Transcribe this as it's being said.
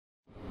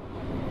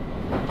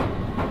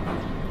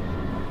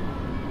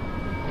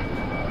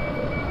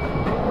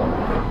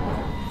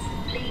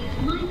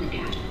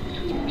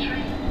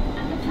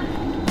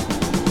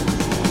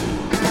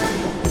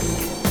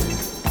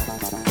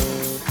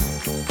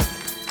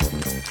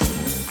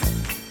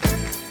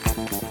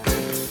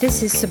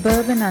This is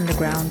Suburban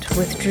Underground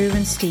with Drew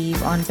and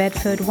Steve on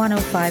Bedford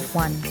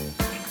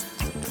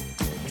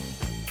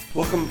 105.1.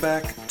 Welcome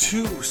back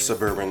to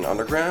Suburban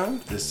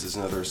Underground. This is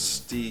another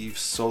Steve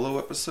solo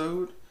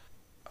episode.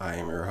 I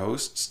am your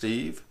host,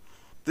 Steve.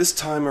 This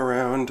time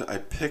around, I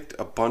picked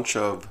a bunch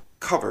of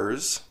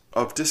covers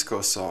of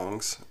disco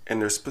songs,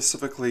 and they're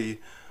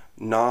specifically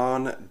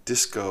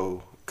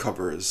non-disco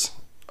covers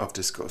of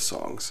disco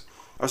songs.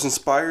 I was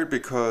inspired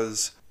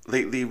because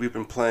lately we've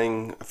been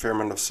playing a fair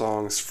amount of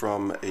songs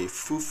from a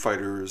Foo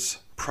Fighters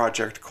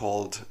project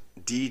called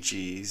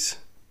DG's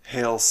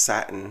Hail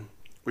Satin,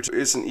 which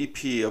is an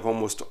EP of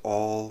almost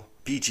all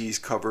Bee Gees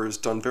covers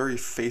done very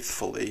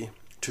faithfully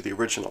to the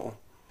original.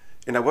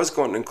 And I was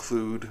going to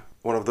include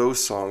one of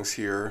those songs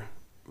here,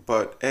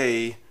 but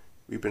we've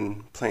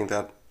been playing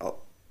them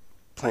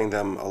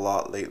a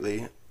lot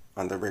lately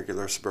on the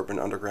regular Suburban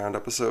Underground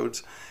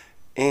episodes,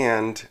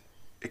 and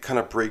it kind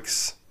of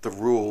breaks the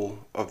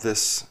rule of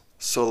this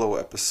solo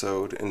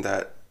episode in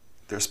that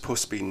there's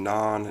supposed to be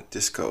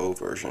non-disco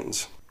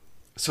versions.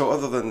 So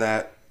other than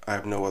that, I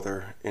have no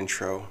other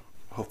intro.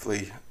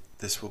 Hopefully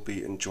this will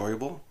be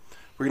enjoyable.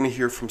 We're going to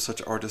hear from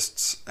such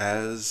artists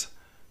as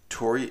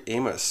Tori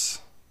Amos,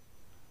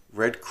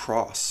 Red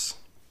Cross,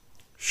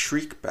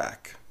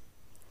 Shriekback,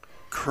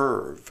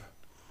 Curve,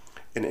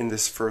 and in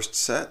this first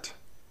set,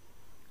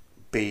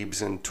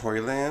 Babes in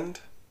Toyland,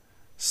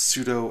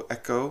 Pseudo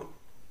Echo,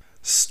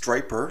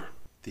 Stryper,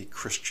 the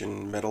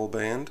Christian metal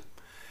band.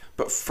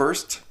 But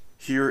first,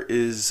 here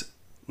is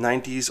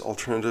 90s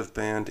alternative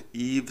band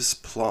Eve's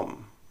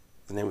Plum,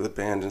 the name of the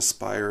band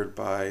inspired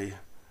by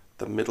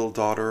the middle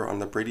daughter on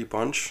the Brady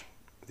Bunch,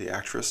 the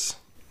actress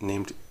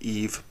named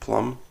Eve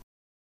Plum.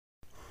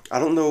 I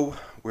don't know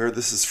where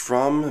this is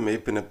from. It may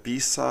have been a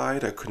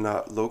B-side. I could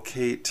not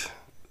locate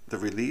the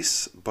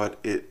release, but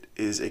it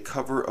is a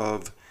cover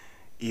of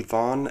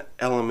Yvonne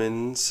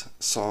Elliman's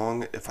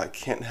song If I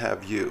Can't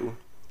Have You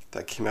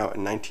that came out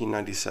in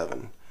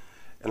 1997.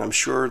 And I'm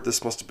sure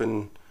this must have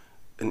been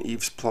an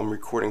Eve's Plum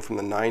recording from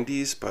the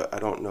 90s, but I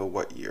don't know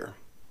what year.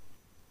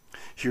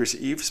 Here's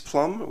Eve's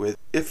Plum with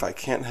If I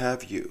Can't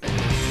Have You.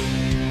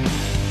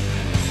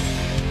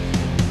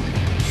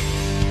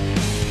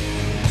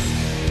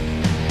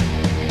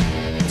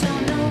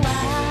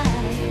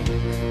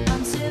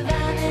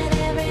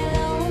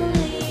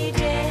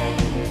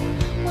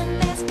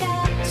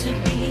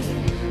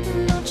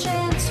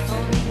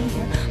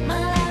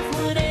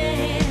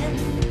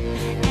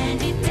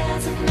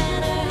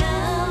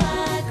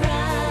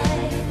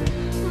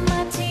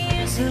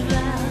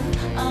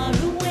 Are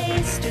a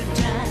waste of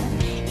time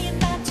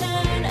if I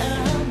turn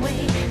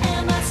away.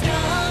 Am I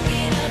strong?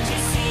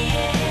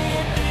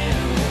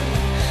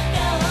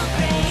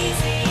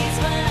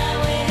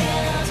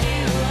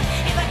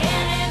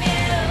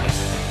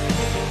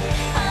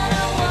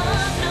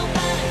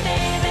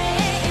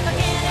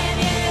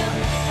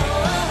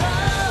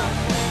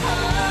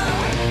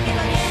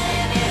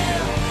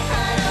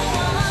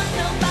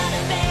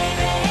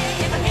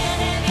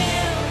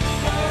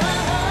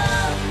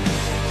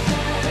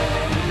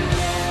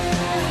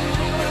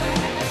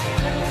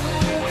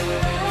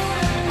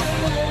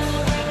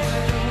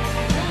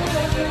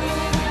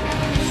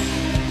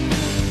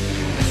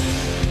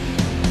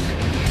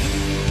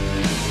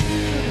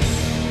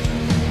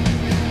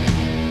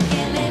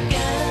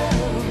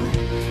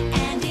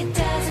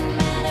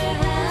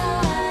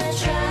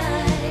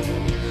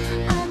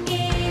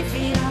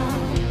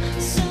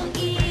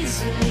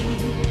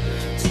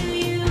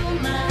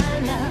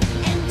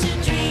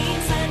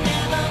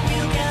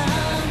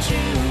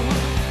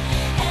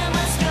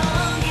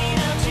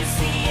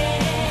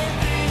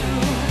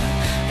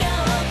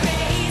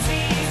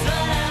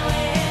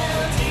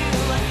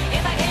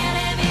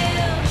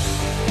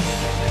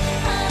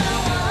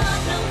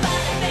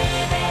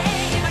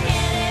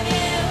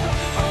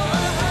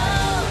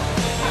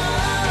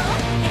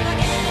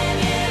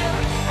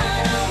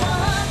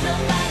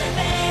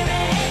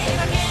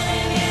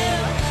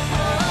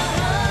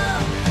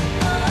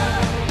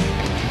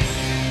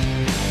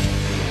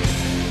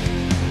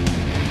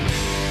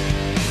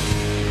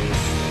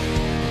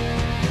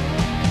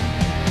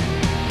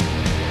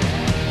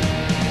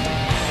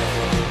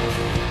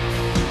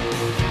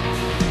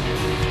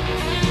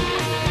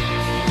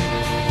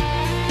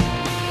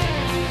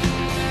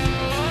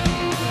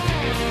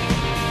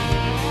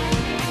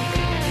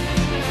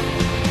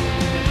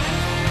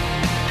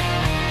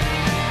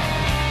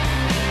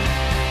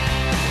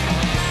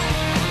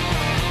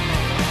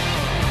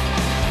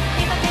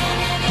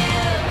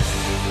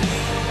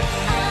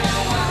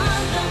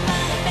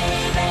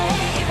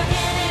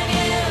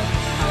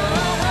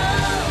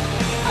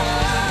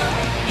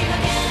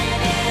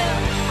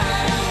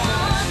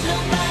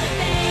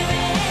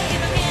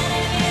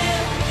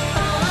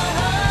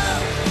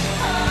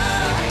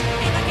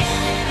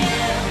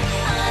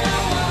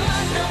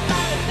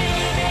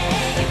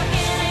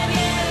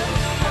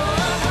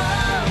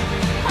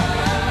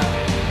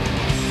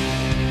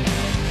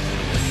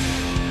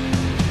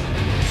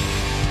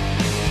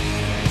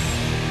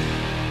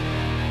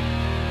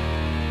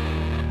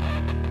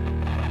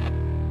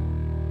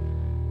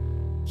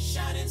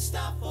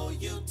 stop for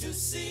you to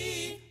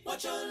see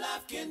what your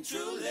life can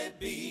truly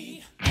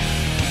be.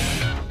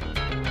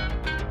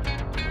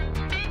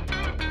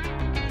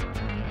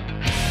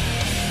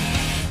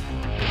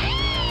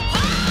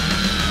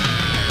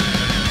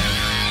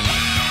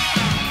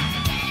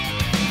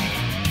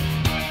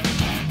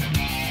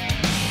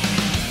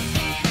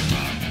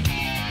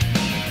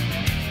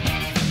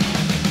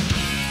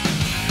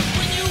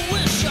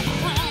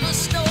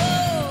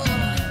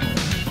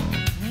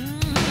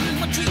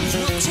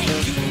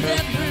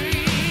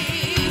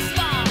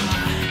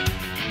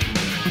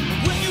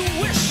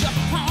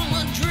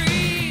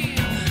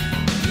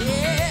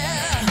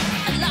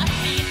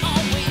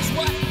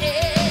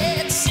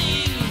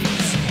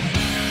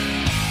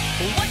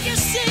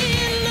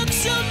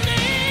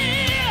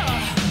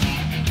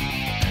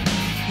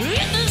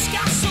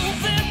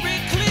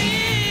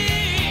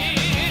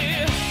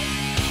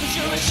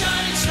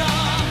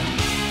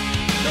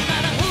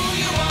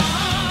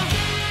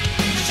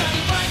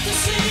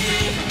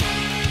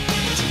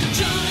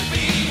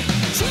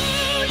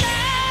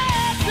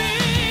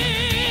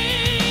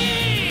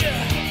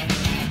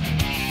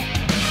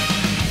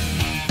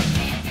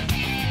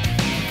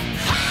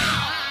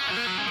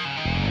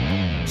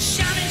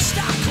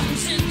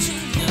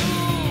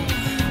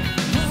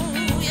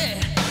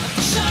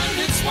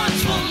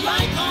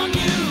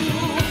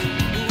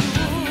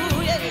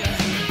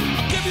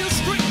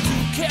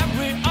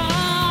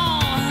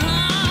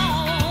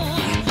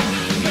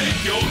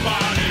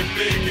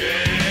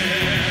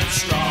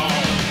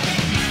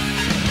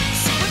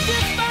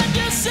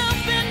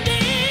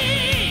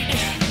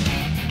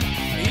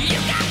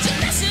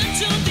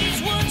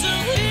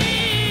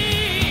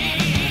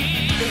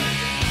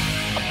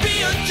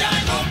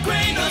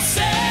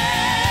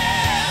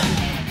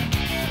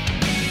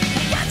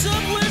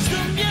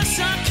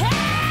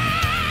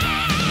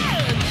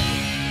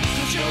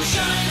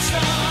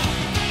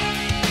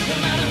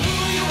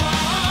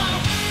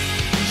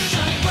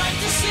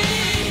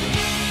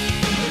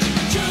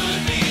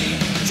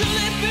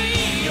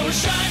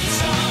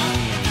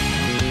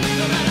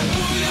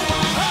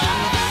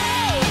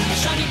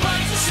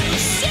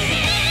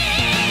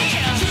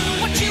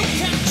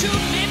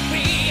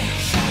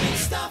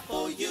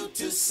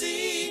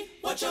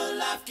 What your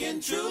life can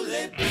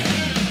truly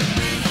be.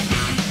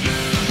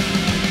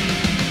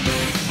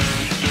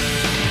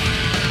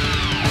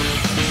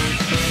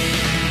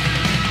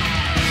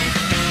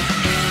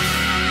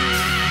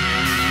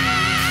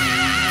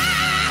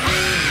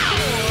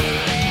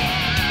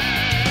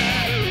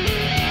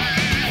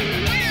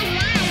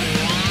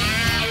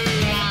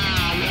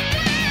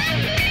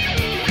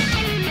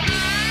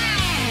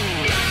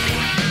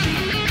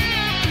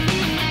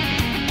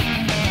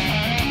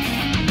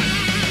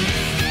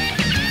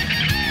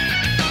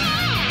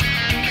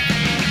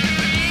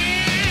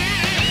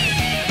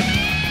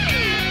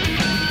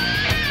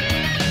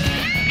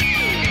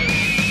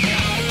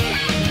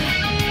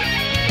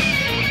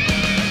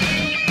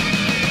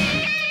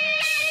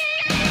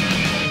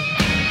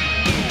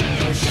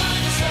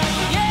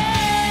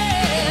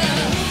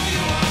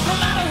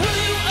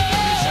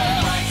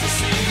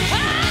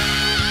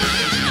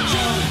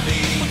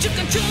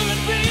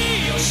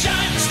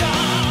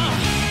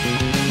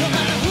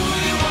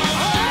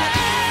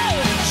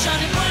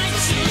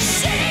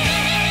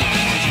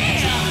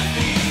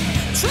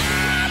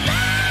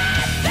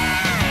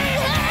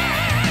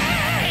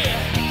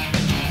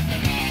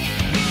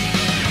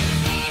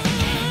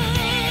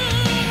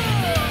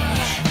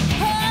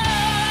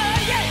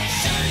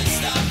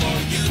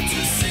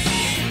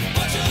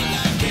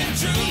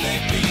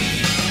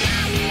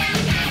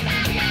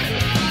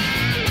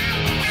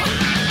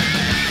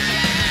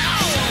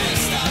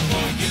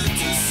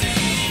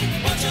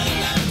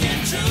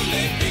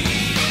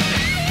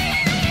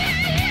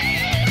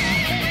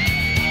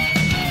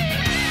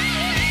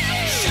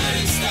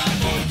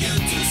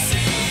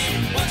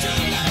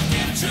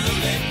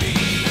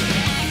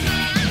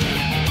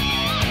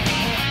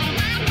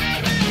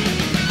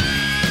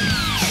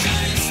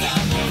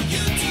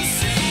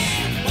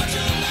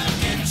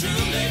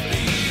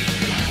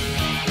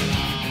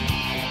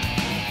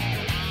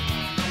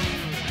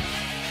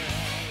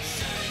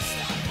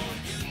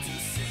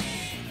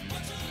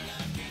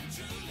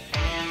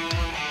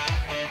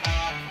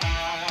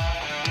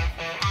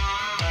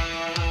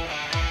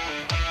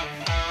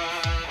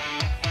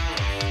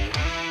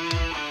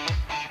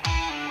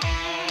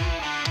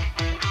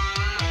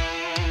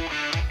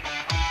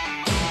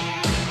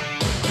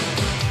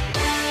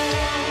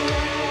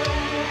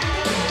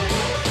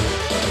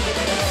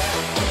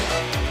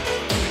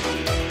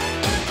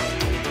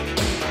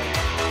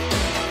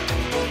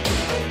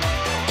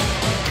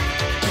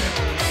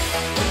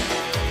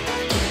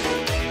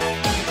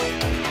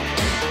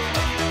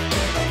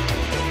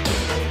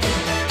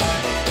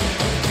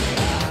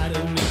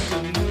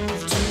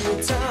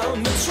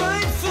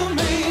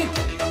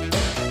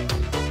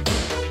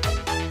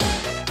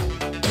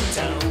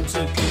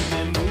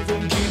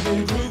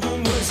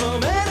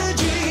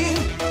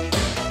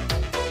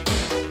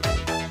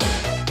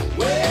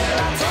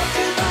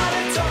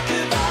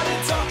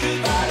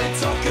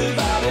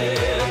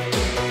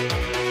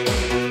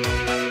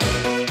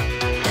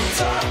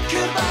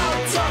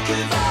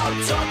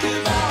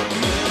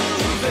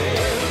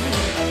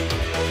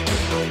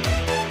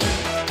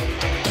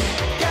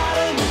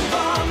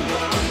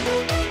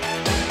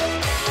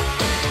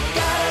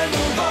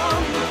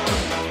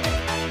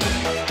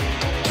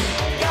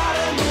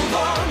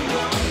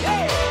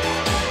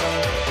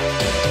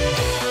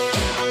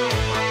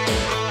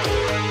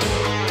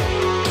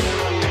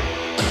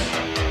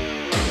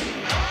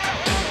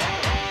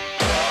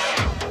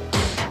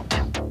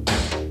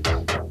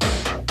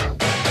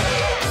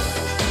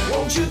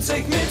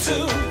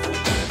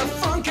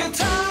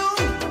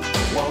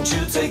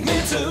 take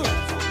me to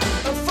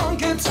a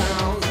funky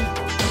town?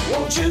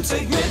 Won't you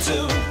take me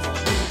to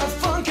a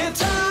funky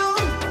town?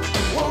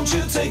 Won't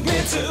you take me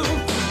to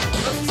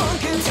a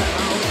funky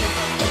town?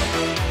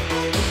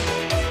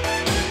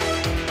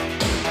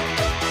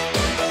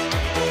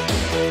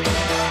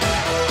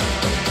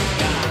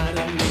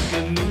 Gotta make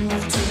a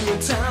move to a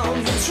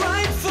town that's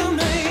right for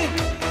me.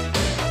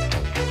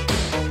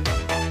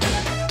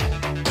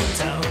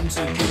 Town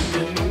to keep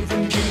you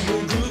moving, keep you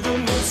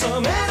grooving with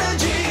some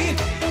energy.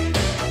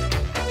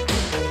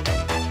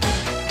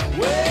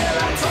 Well,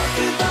 I talk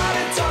about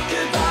it, talk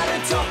about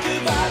it, talk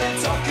about it,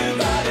 talk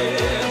about it.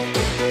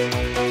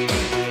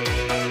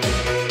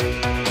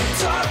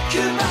 Talk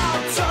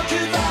about, talk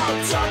about,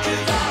 talk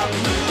about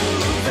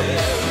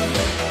moving.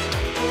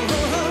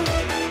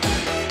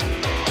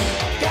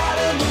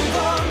 Gotta move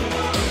on.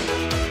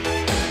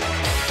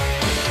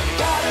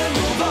 Gotta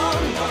move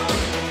on.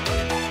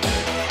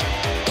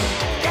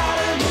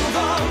 Gotta move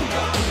on.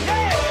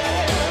 Yeah.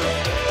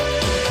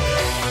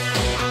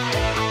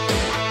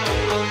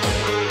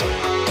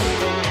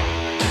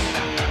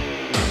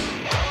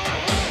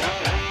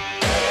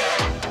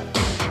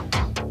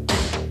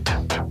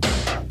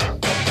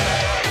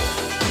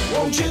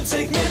 Won't you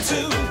take me to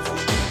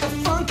a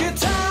funky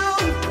town?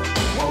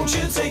 Won't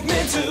you take me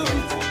to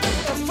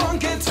a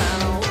funky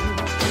town?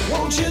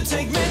 Won't you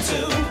take me to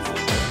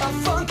a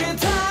funky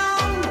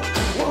town?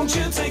 Won't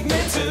you take me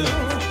to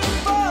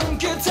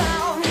funky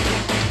town?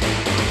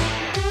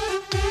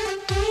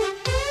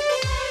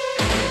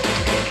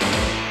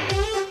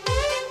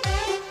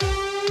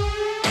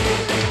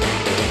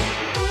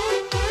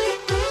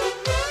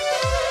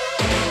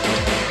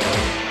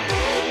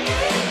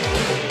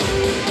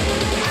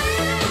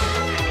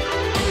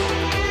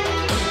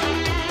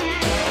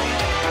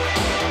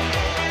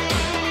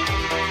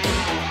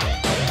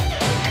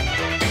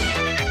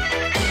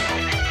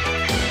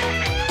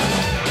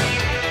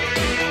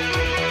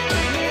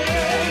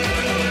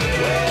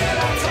 Well,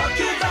 I talk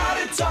about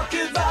it, talk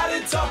about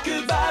it, talk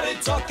about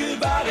it, talk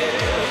about it.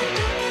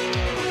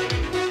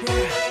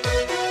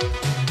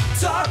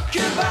 Talk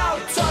about,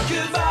 talk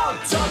about,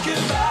 talk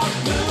about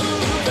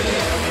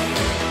moving.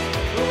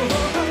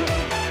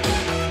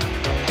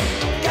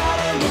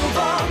 Gotta move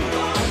on.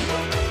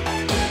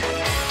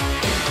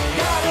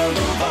 Gotta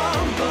move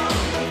on.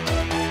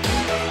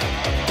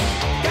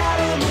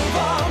 Gotta move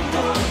on.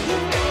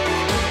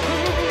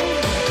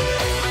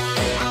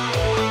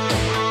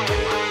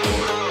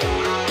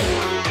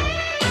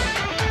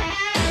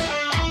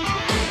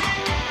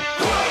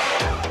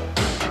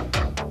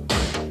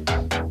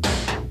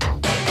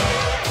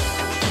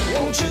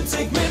 Won't you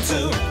take me to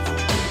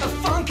a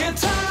funky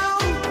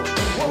town?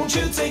 Won't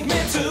you take me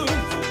to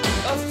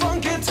a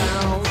funky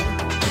town?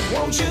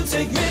 Won't you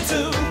take me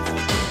to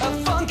a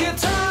funky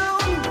town?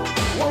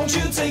 Won't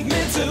you take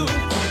me to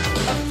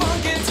a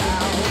funky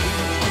town?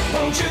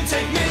 Won't you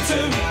take me to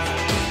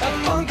a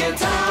funky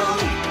town?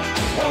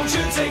 Won't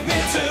you take me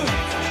to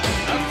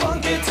a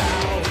funky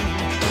town?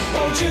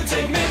 Won't you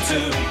take me to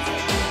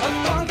a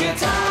funky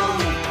town?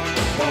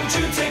 Won't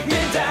you take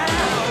me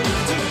down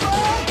to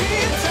funky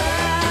town?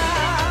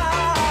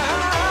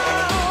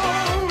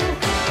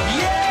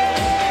 Yeah,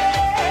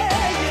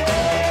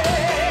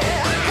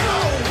 yeah.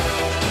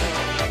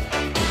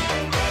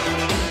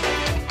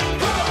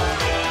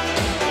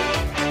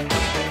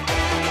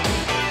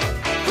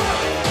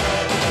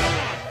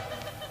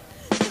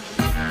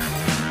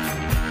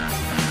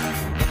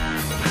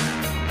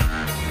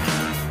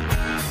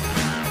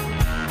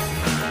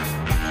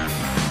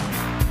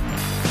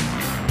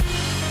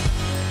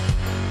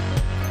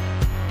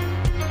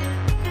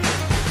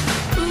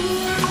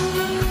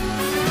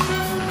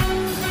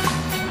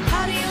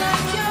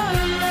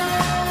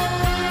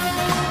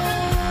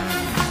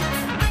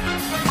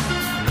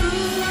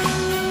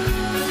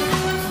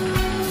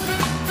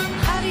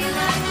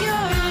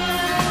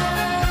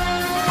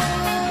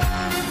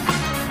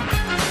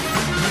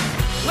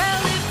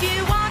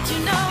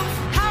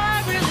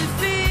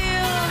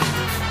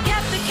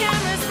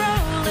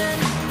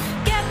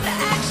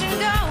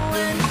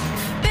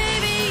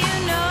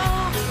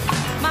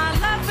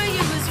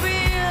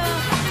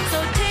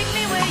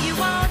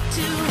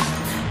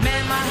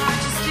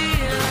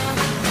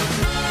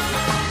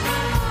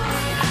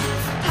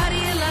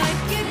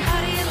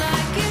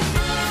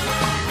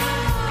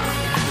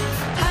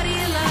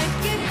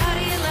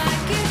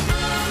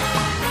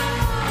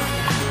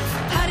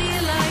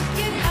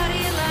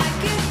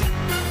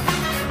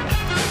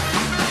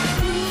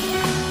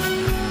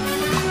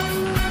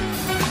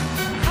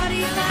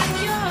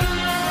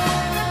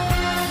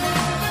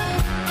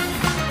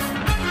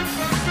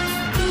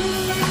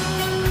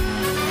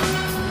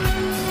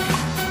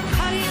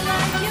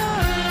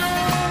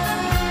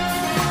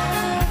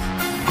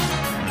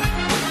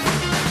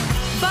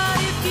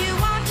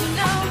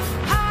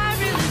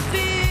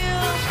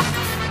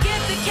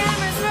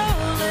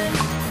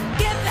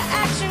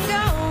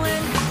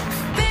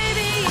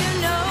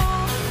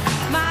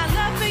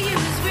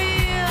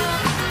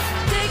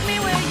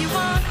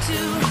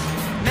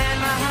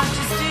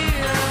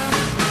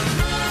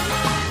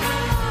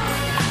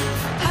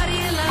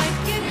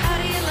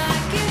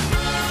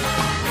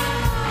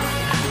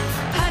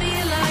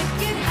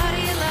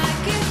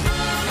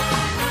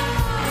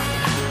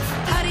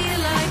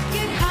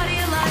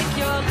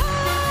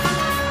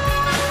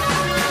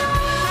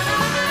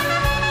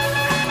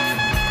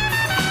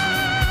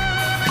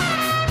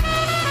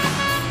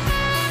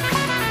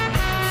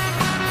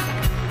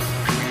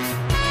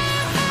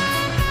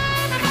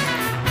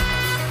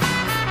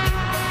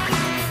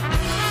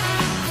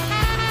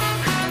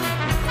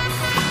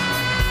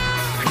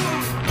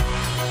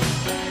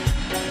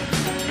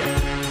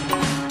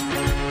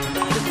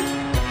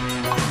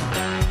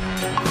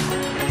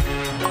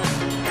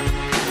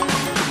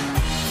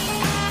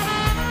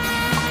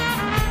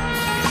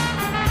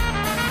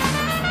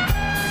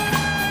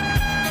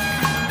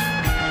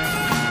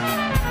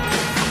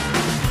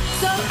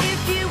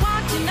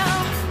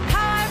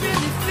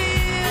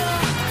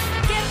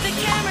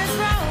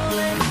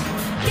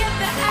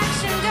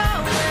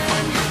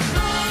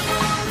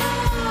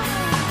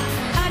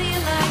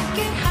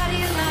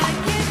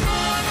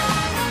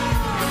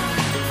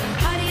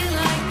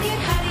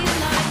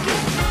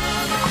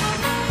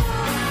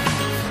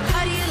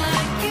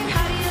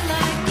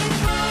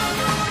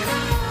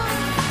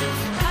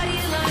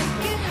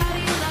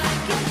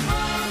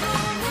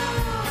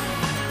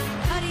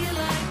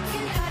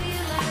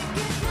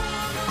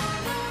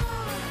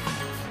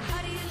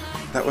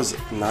 That was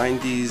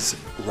 90s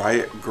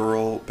riot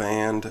girl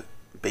band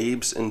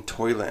Babes in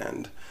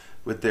Toyland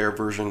with their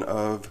version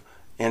of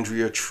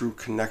Andrea True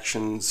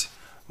Connection's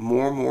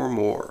More, More,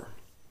 More.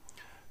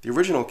 The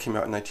original came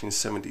out in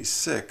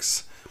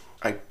 1976.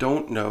 I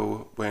don't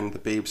know when the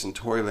Babes in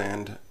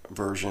Toyland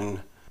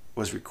version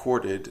was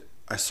recorded.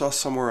 I saw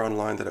somewhere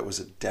online that it was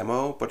a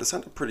demo, but it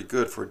sounded pretty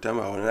good for a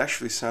demo, and it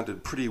actually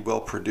sounded pretty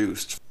well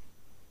produced.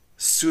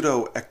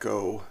 Pseudo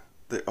Echo,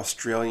 the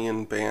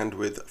Australian band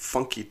with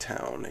Funky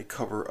Town, a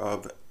cover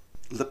of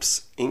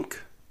Lips Inc.,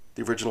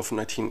 the original from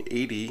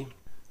 1980.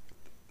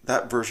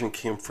 That version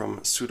came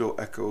from Pseudo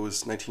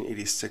Echo's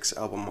 1986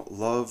 album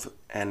Love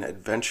and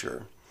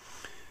Adventure.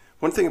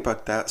 One thing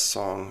about that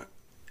song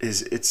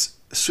is it's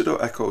Pseudo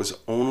Echo's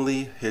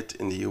only hit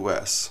in the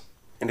US.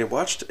 And I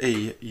watched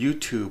a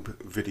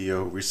YouTube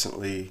video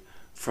recently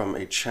from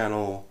a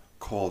channel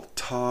called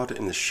Todd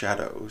in the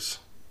Shadows.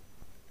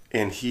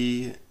 And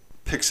he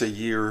picks a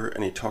year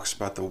and he talks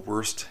about the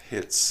worst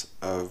hits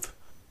of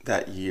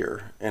that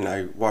year. And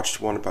I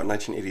watched one about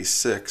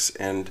 1986,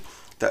 and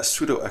that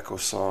Pseudo Echo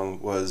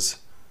song was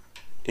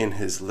in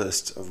his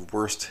list of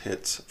worst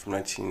hits from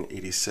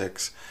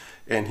 1986.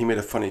 And he made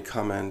a funny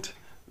comment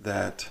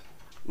that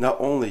not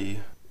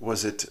only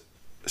was it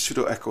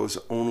Pseudo Echo's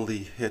only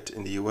hit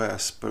in the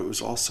US, but it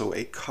was also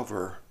a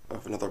cover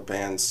of another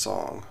band's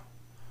song,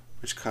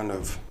 which kind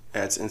of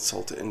adds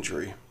insult to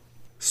injury.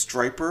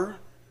 Stryper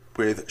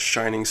with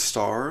Shining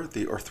Star,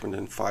 the Earth,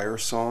 Wind & Fire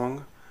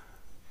song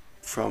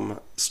from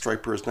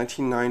Stryper's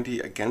 1990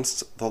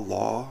 Against the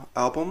Law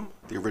album,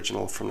 the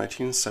original from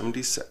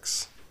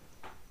 1976.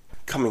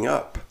 Coming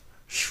up,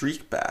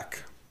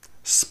 Shriekback,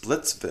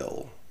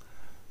 Splitsville.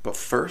 But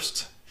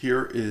first,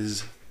 here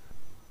is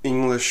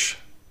English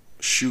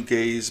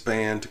shoegaze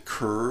band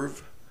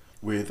Curve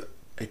with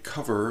a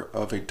cover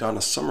of a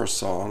Donna Summer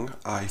song,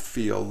 I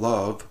Feel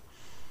Love.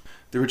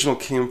 The original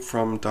came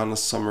from Donna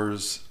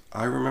Summer's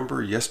I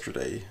Remember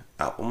Yesterday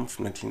album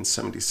from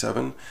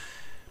 1977,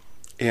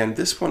 and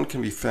this one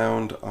can be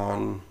found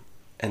on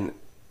an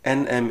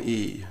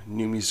NME,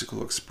 New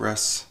Musical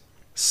Express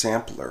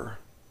sampler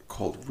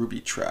called Ruby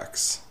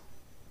Tracks.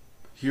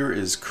 Here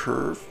is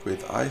Curve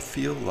with I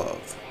Feel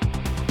Love.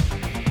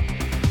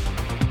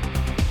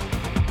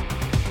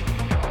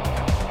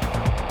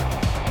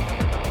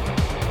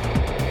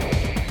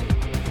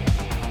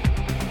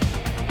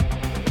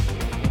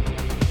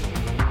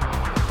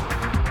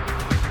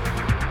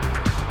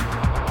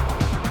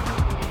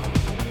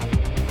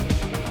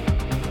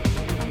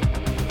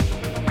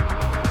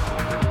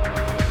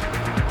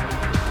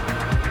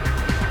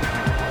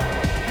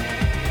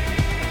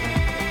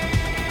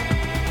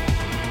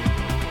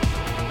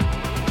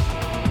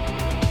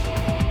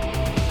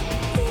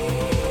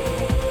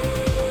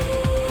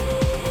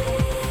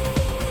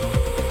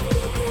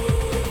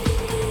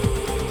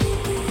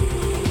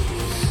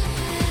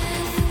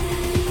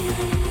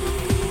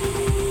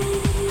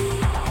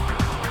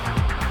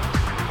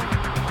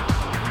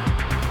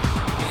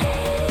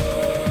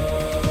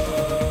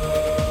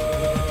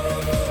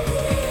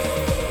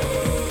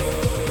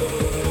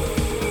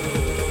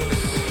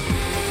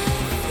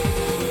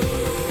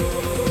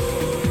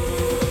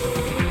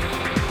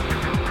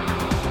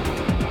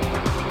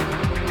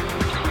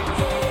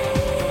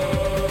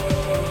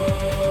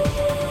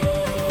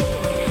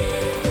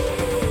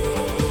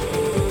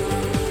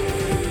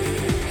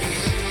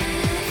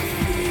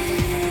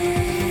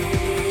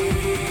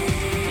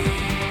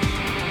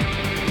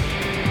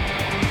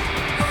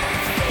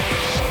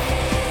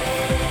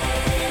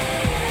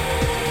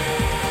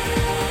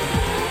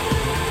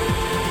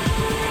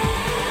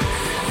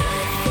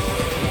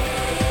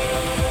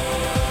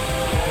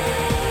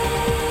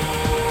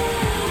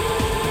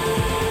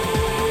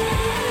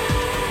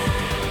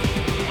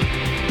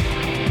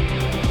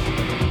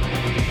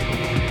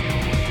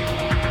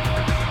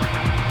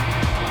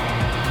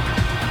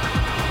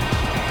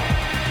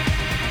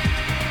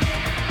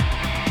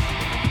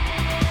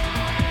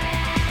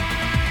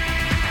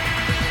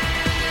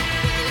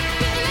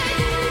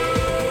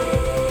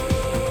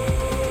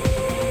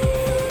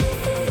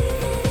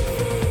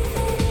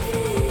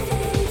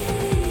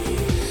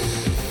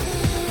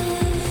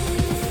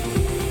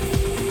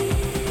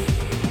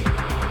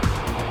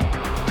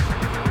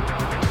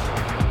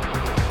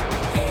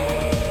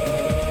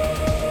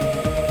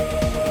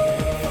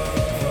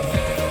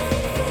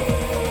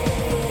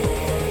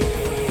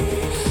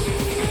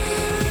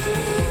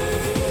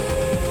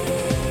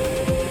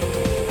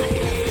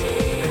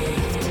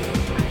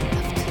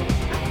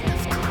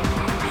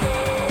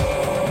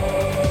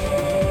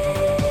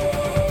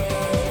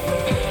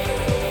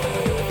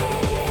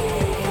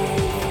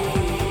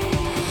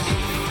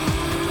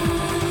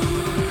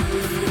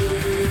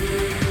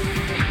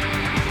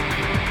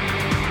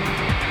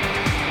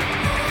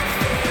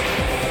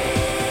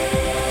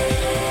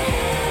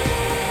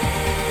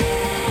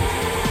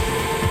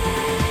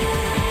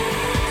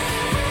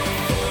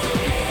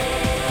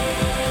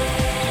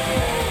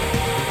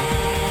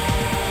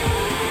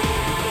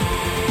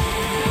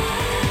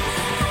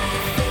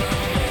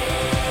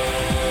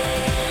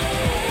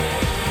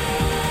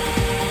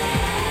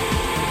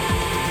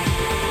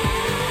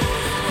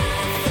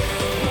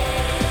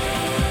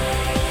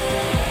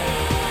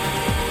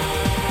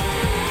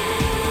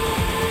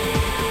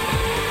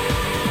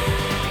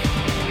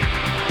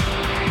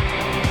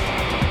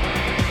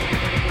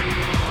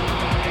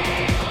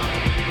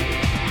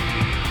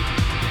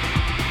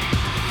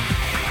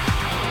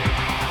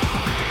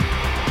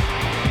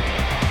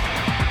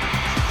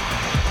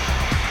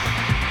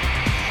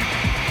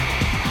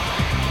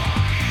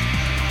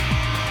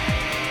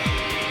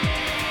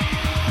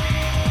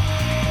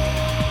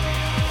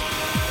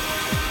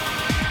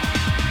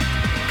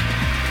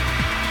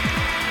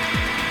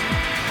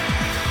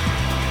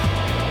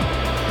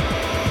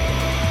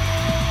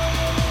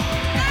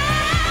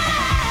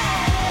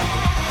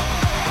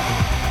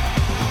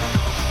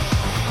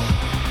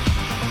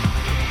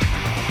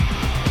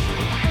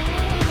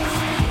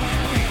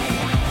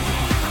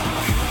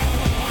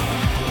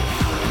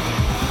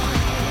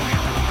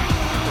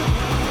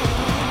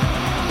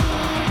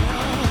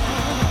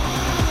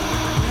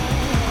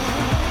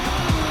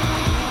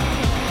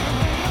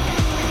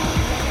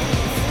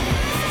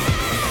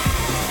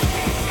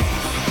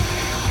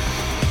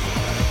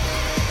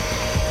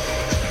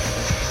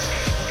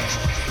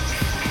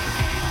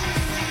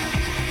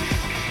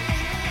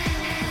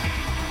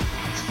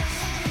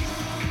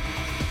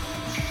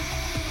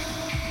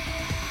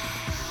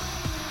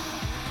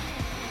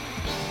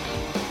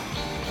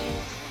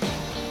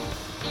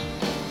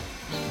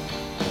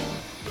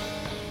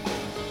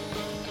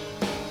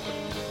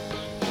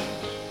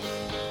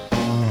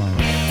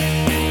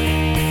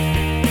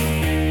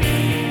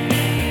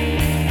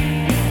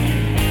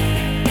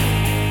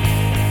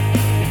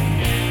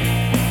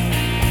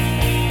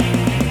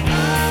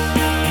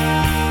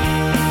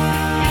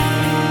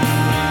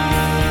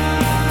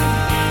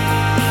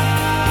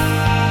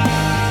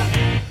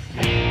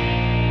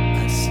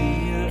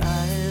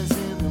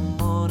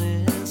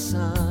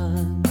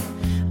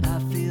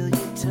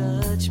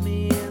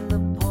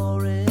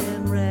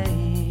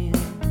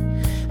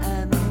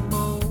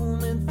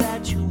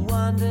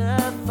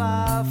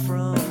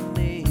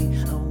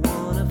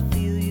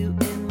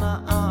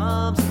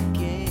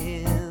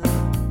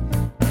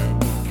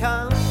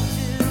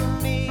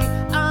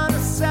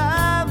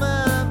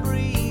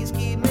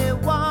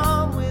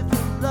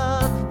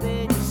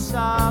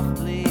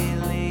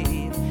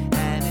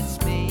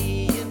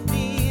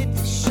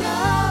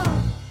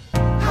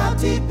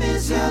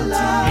 your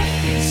love?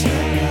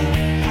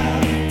 How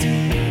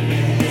deep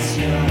is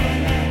your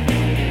love?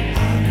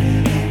 I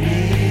really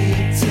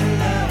need to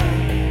love.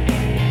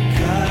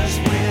 'Cause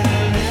we're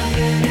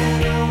living in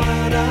a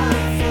world of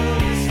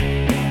fools,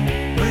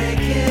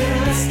 breaking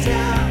us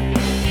down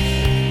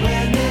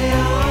when they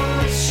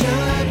all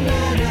should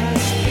let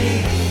us be.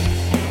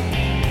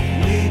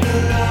 We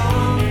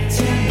belong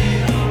to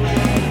you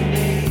and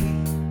me.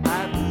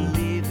 I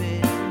believe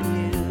in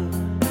you.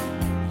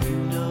 You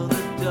know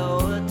the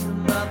door to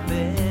my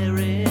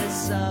very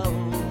soul.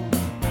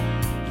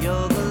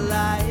 You're the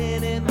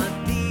light in my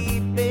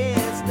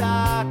deepest,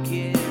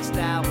 darkest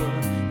hour.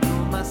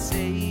 You're my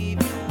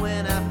savior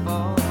when I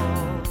fall.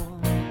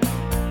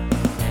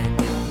 And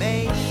you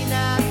may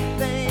not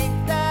think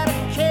that I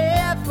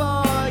care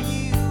for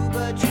you,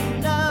 but you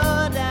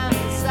know down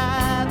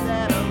inside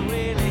that I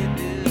really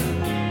do.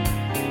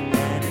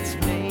 And it's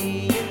me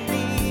you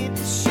need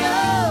to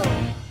show.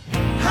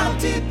 How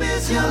deep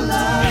is your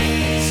love?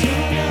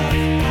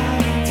 How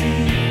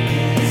deep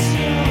is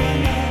your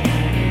love?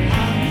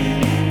 I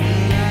really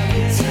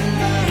need to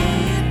love.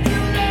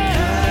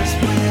 'Cause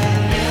we're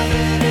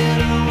living in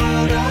a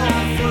world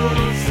of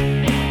fools,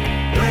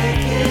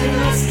 breaking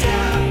us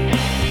down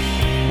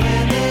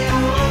when they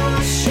all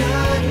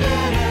should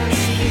let us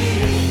be.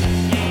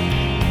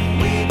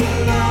 We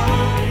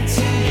belong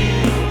to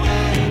you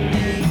and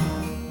me.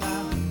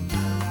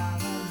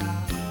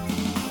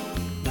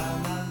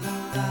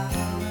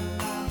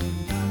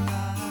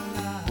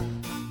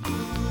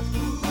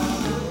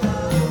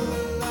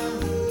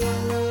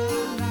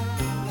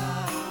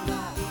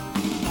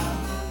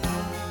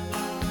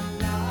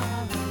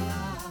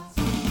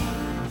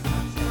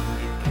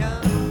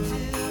 Come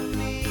to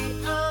me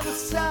on a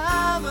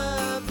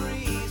summer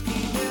breeze,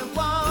 keep me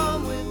warm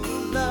with the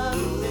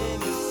love in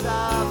your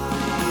soft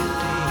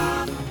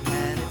relief.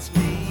 And it's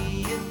me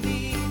you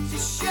need to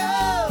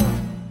show.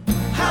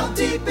 How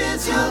deep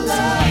is your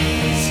love?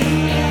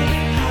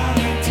 How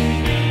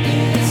deep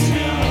is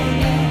your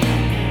love?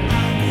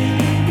 I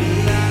really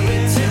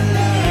need to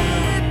love.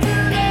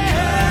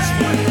 'Cause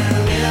we're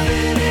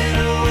living in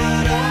a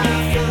world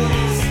of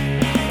fools,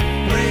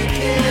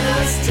 breaking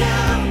us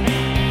down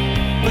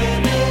when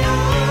they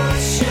all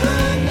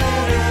should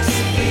let us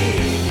be.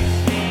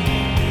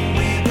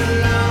 We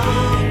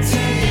belong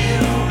to you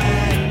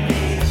and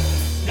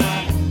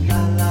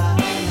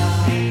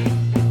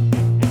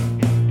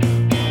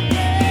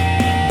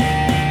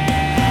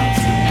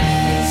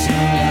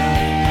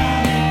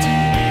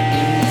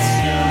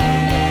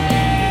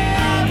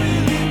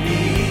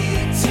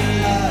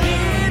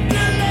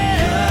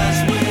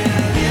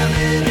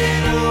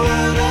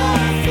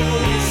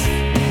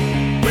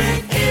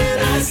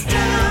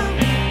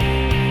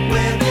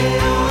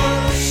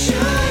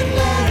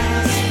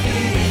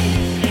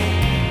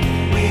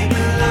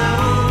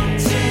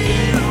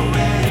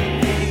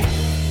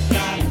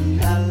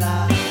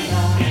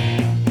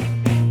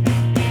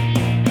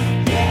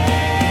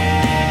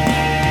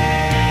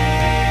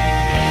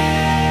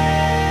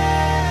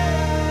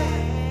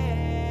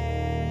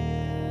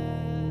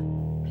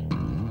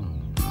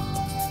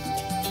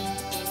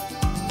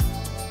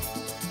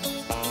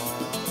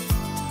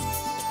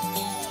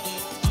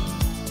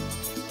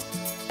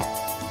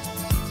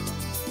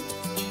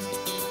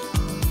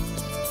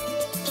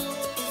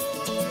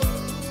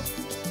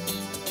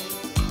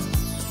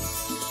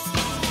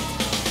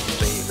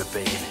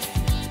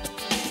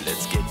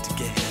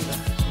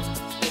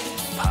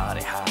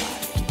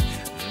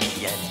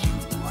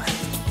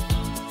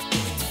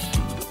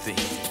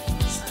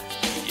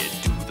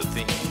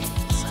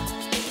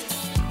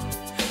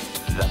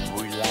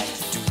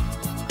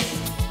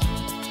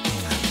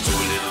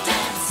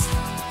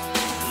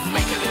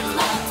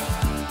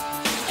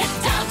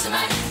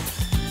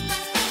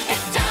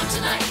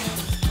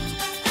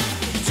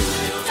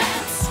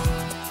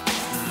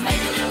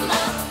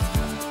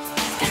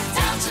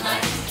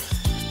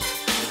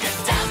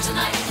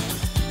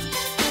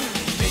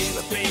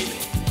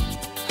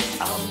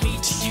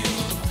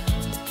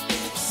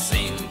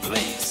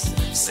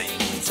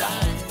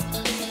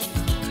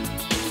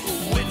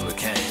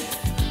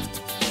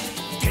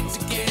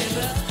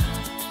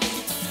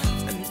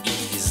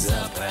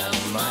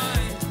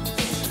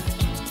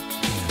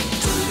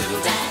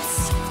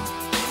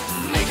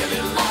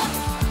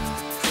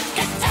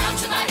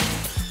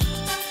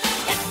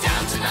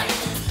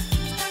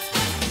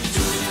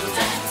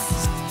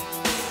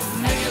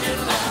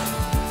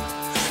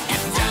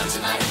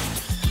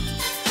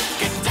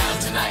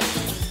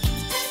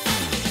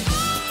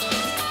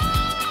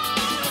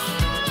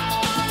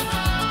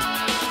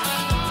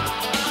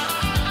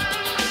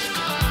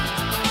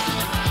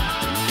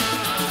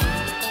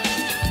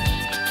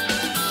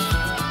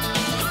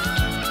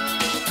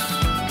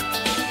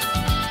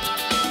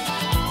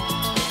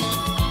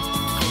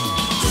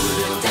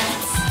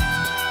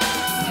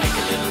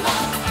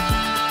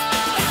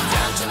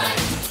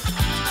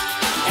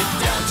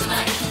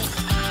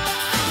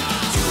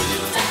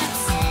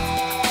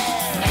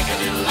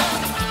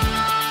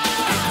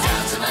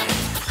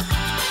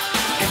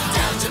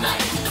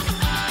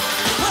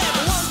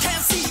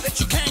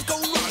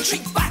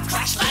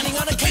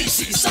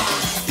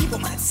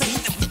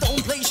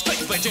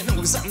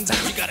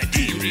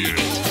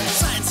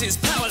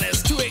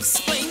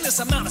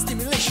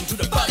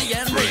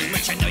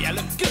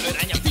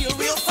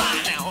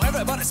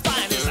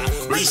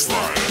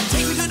slide.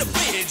 Take me to the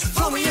bridge,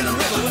 throw me in the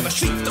river where the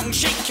street don't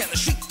shake and the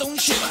street don't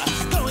shiver.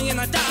 Glowing in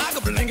the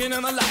dark, blinking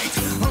in the light.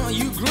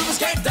 You groovers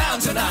get down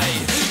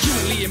tonight.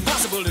 Humanly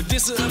impossible to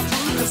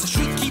disapprove, cause the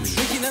street keeps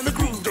shaking and the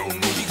groove don't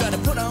move. You gotta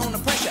put on the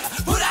pressure,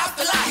 put out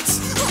the lights.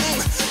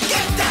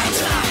 Get down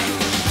tonight.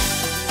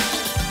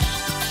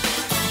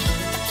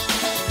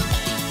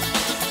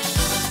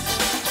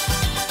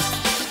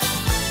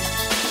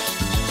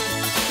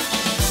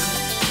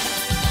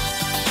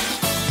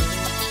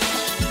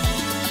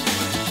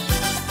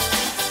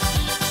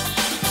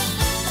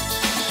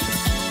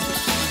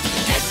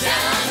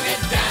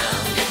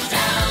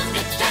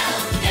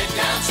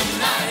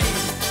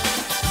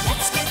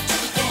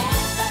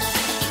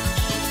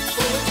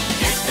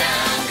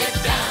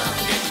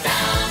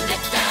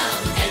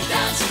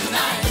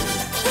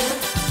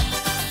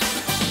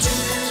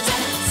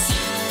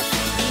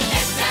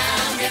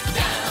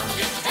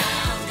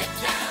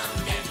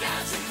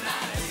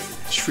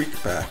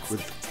 Shriekback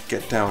with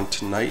Get Down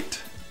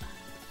Tonight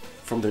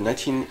from their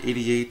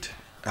 1988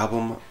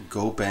 album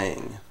Go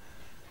Bang.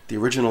 The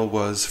original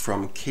was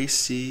from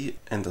KC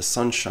and the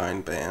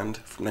Sunshine Band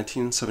from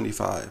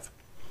 1975.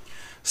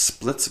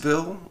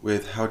 Splitsville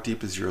with How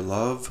Deep Is Your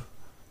Love,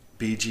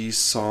 Bee Gees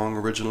song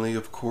originally,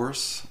 of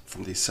course,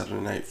 from the Saturday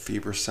Night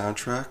Fever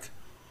soundtrack.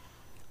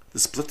 The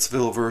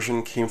Splitsville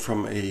version came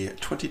from a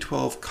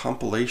 2012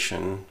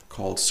 compilation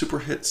called Super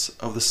Hits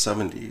of the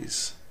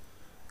 70s,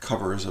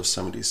 covers of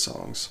 70s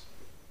songs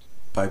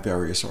by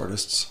various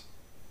artists.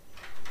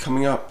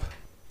 Coming up,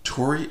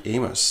 Tori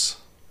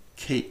Amos,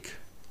 Cake.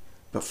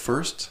 But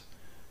first,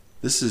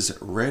 this is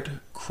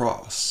Red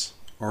Cross,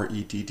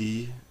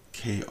 REDDKROSS,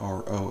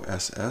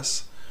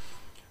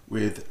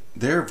 with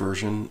their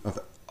version of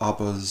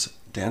ABBA's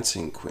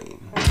Dancing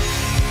Queen.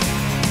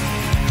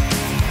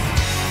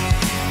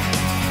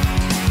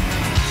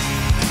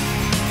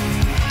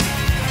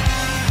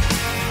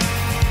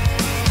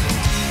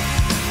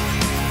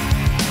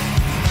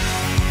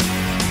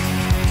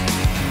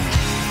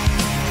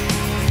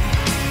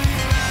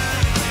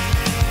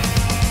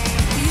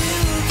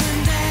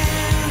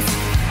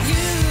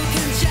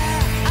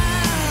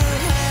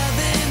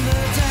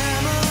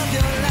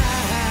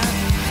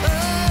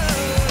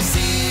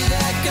 See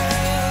that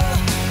girl,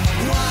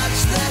 watch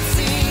that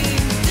scene.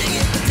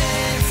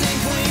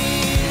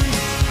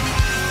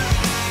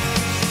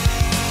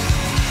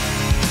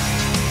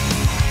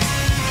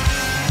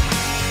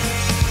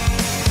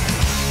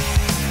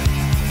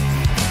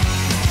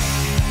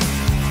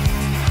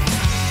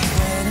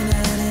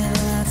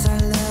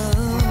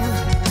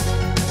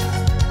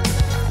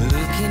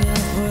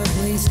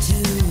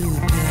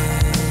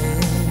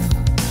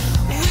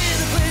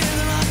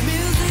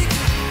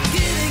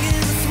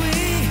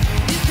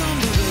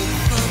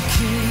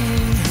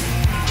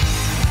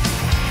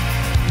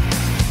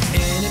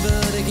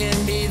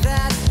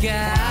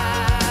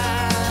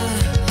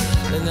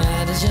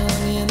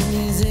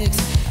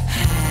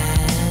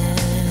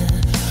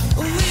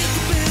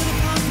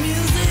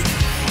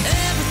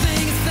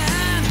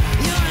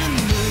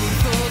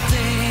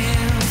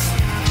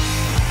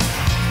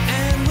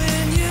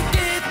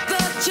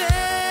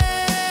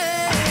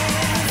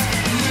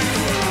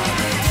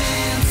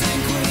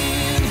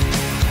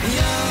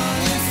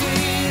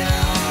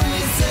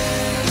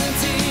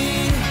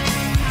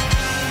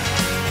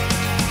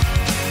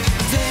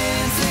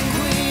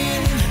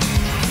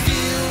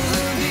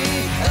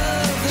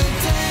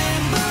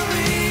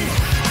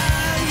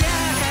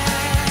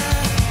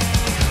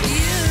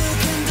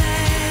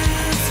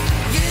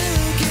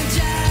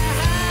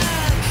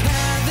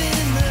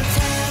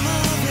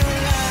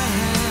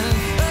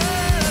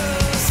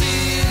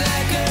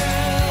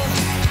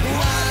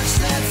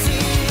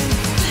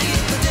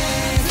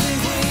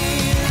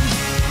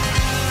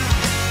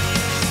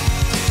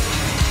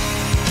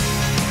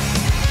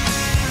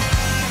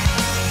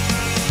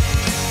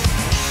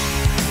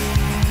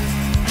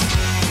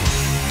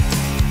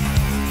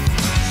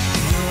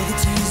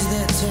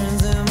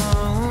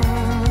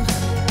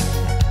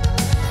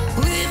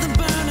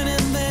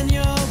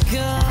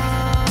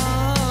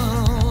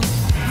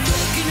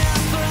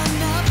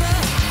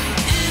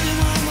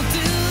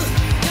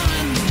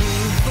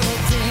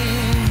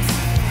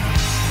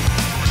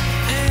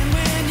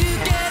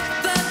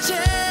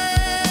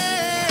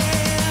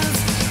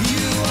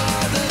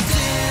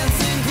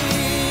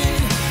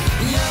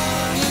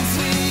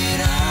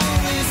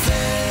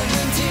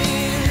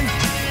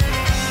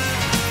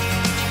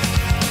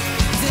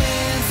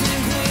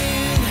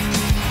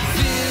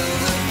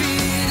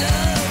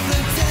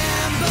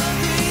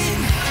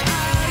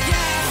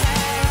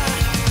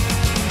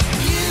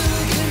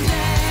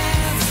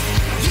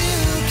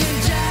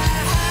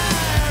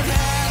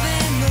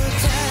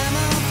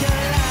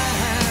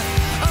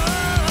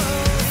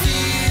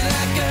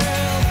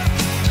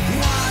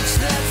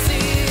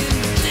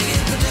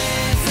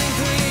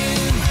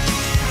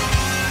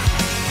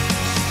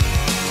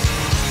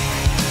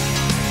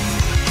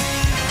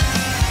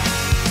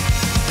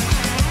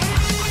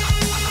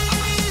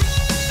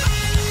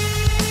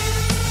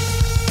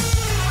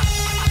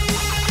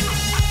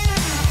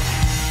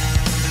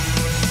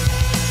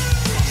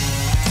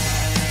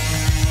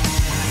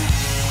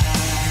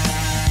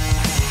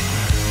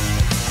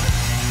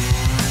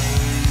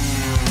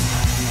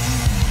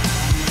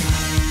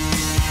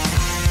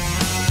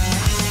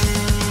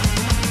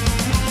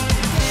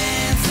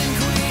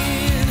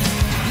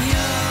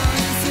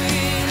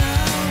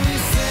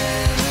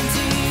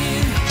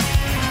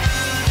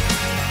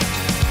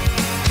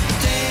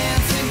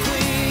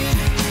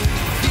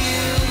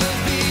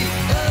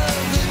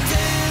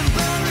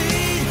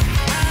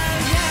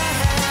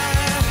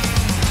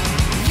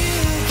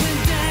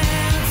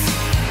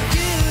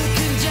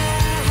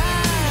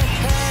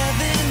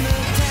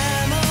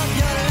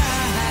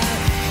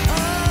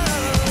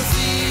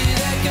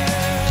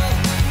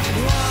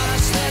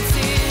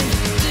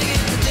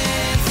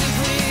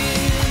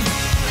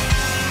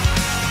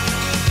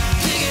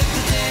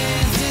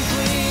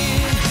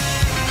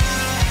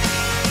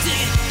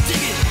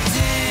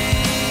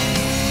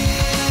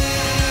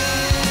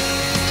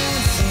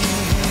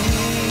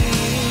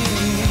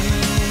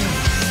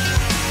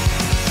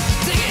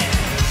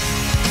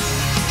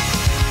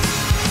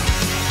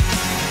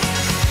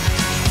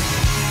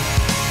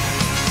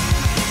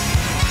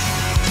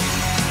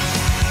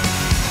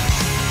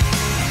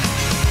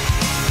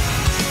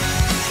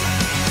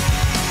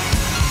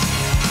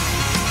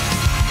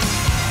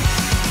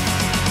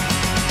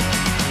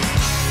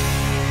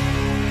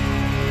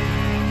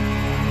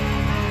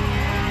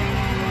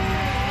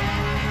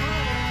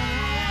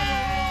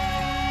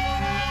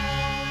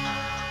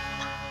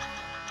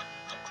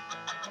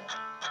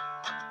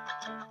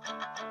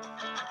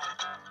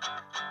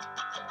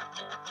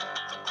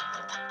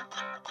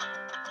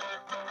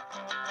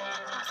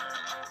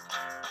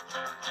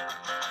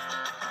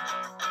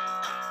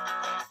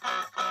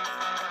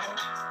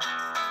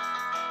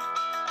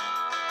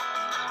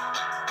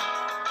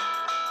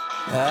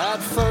 At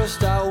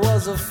first I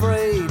was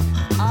afraid,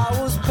 I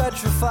was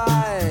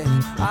petrified.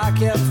 I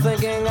kept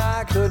thinking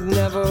I could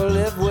never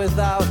live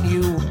without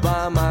you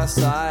by my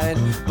side.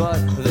 But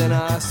then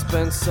I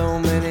spent so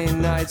many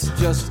nights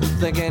just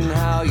thinking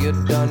how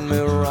you'd done me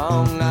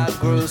wrong. I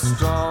grew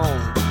strong,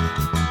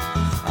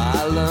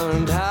 I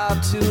learned how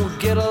to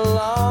get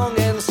along,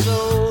 and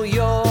so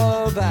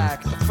you're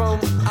back from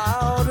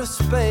outer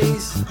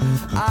space.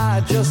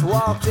 I just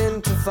walked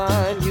in to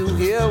find you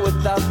here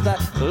without that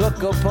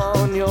look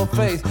upon your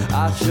face.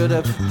 I should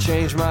have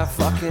changed my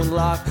fucking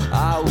lock,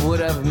 I would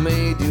have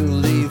made you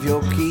leave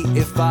your key.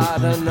 If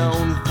I'd have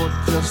known for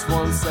just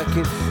 1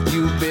 second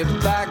you'd be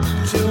back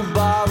to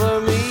bother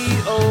me.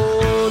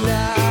 Oh,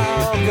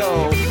 now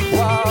go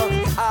walk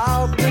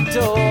out the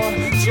door,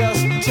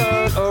 just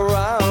turn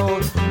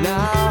around.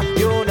 Now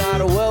you're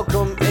not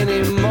welcome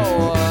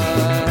anymore.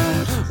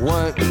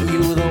 Weren't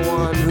you the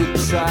one who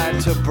tried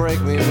to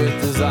break me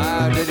with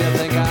desire? Did you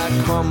think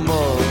I'd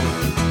crumble?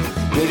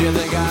 Did you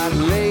think I'd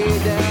lay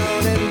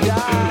down and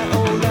die?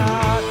 Oh,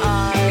 not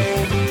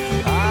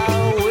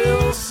I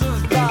will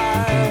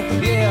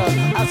survive.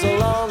 Yeah, as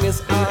long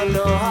as I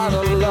know how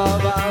to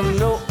love, I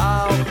know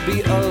I'll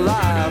be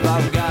alive.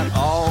 I've got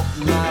all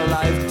my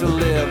life to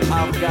live,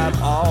 I've got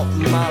all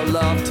my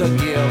love to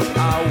give.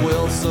 I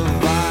will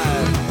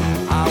survive,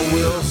 I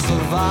will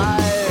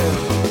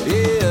survive.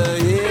 Yeah,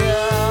 yeah.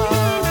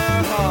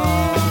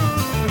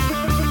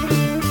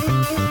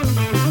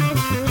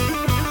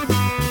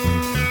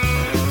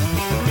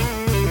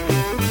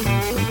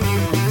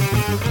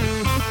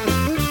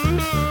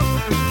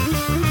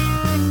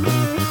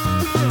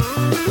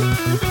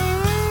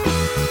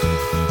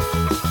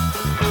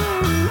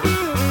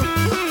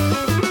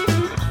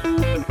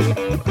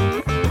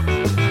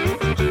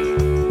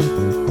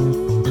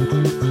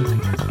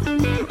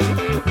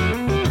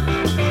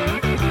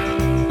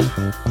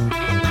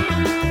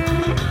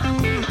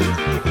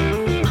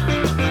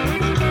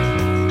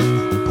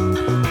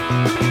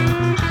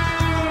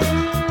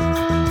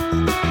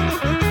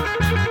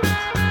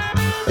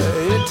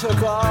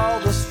 Took all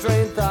the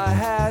strength I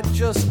had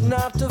just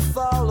not to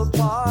fall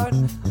apart.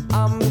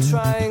 I'm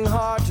trying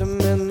hard to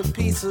mend the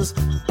pieces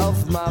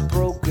of my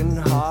broken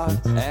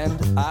heart. And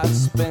I've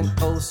spent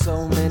oh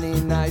so many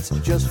nights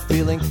just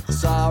feeling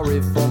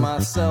sorry for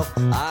myself.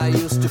 I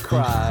used to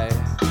cry,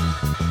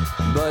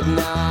 but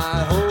now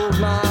I hold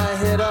my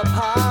head up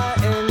high,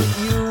 and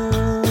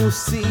you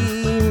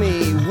see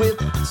me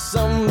with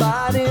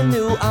somebody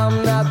new.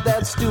 I'm not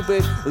that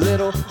stupid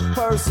little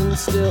person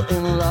still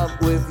in love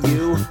with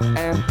you.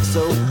 And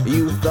so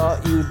you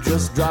thought you'd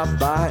just drop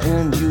by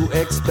and you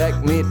expect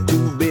me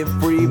to be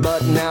free.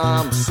 But now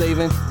I'm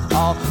saving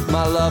all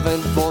my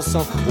loving for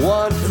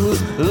someone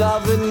who's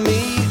loving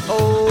me.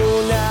 Oh,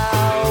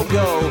 now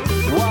go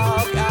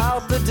walk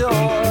out the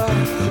door,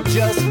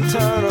 just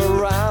turn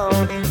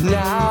around.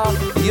 Now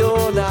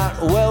you're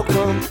not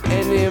welcome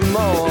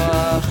anymore.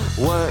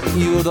 Weren't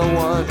you the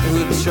one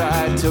who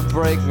tried to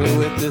break me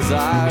with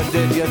desire?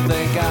 Did you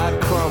think I'd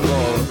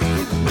crumble?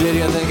 Did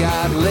you think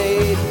I'd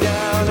lay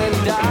down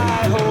and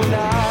die? Oh,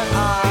 not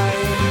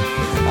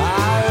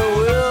I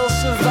will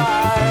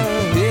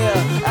survive.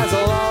 Yeah, as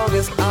long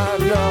as I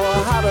know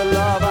how to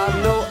love, I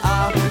know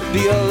I'll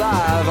be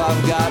alive.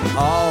 I've got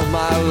all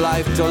my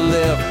life to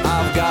live,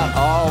 I've got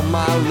all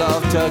my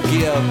love to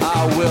give.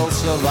 I will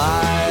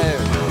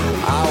survive,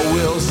 I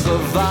will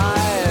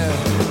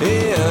survive.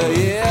 Yeah,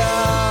 yeah.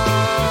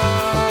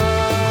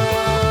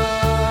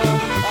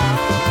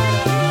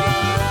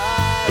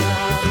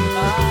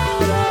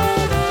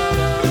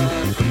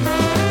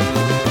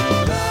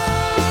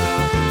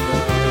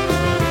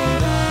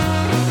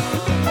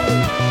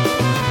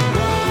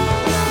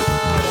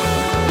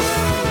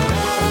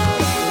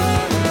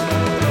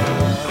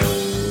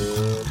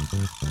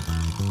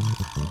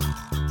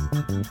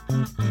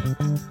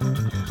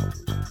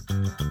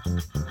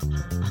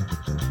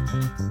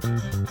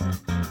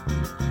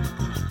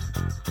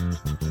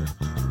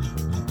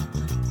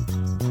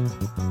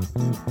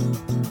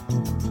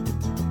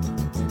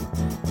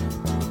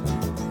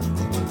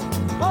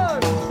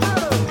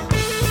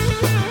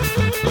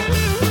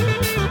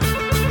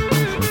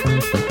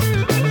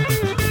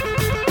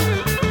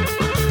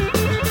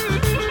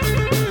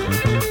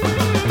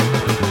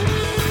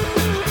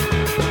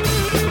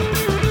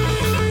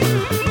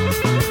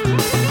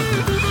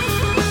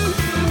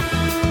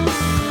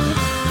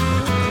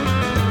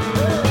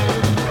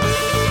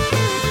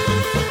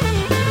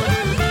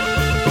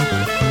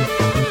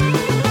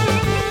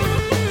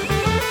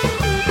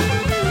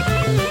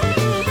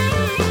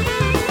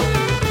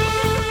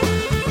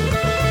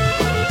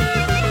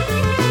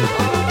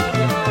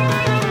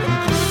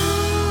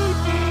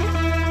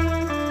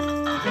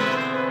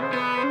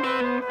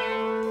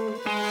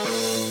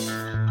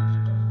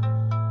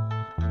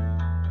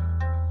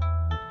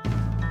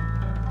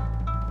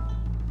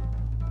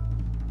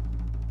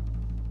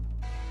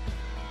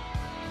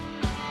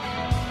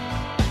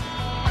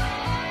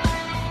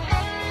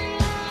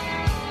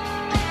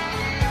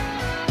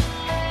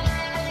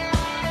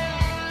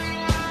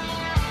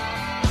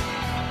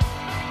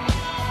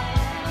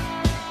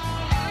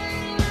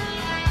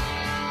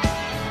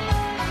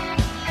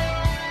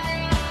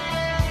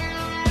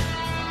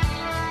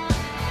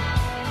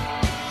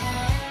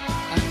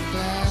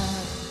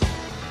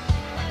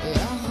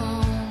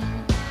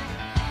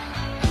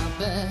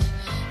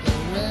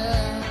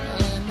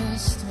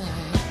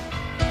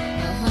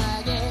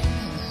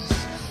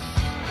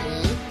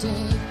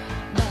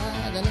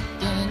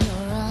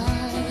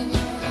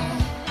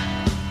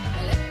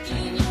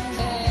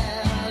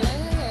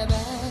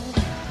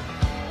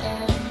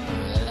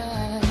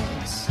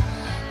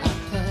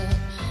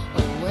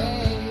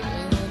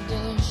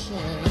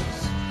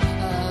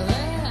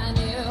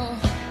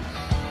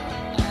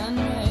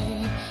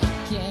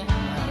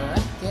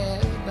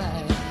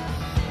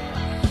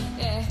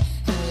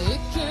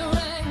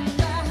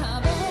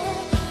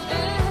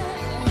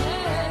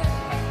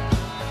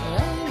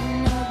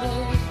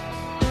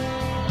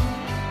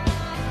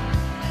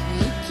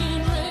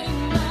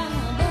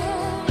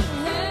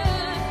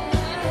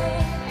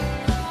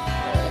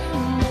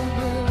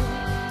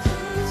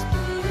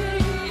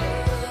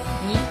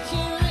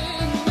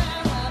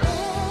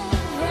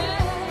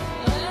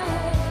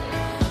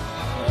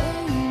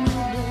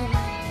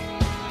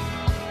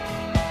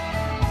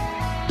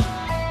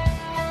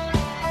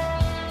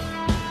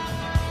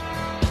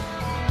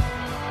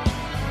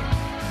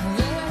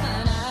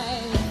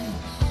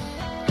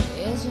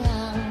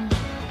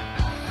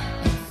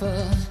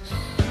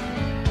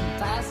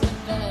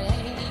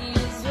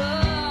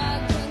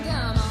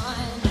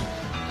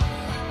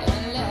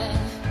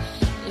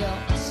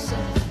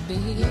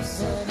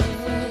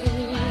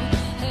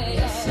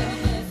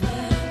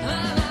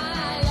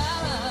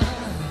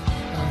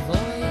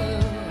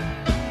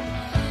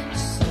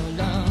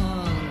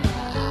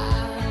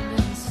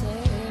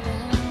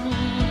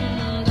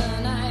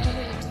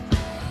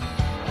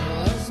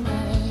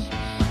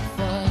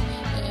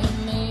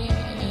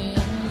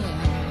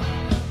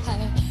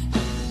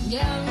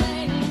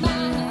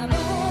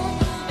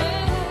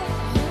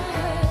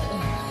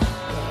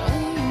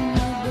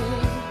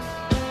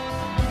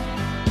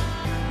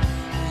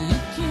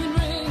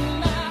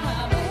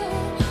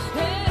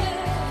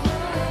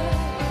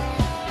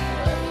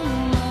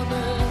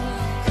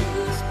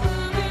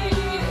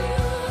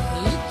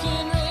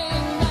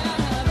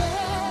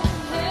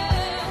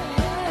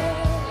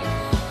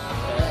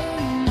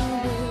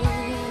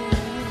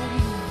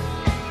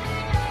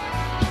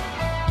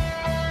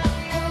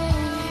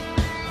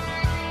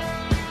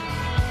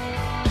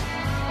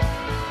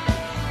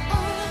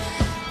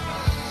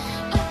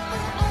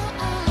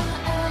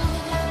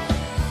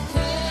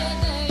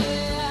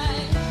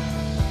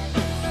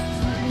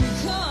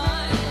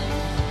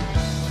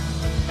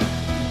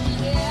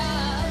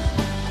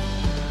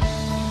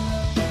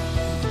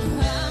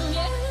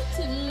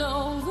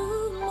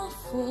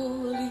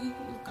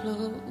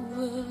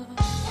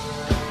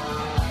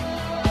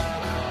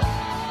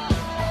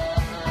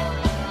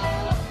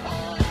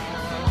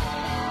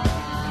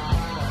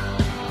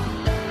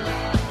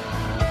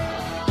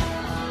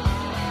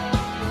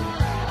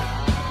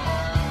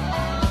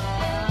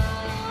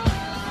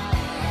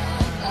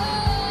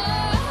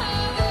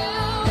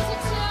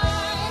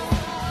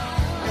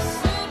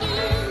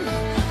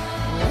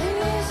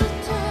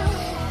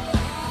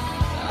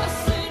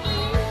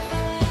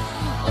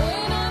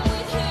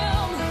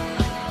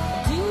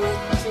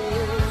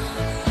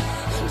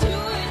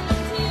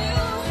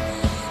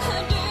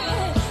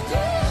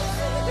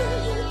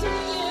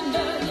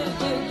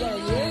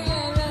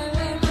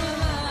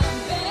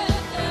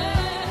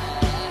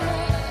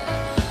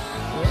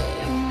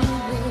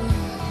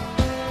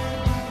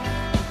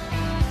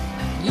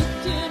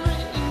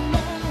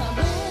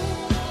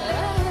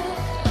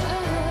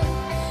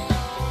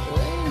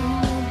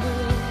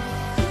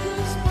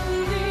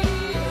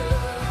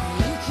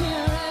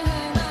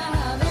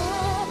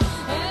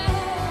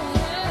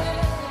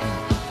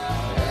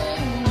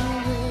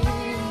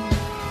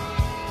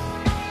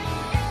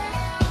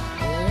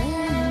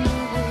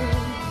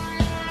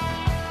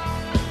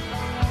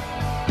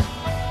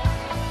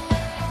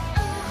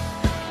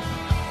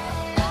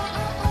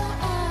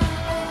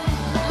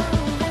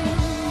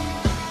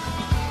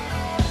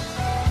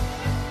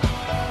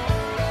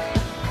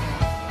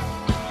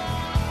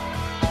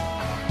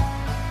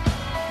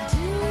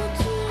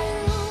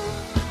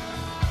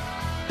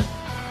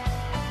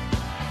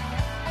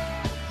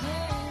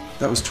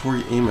 That was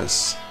Tori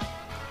Amos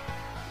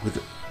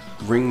with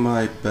Ring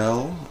My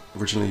Bell,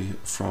 originally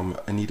from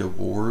Anita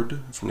Ward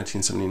from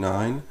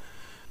 1979.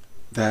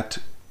 That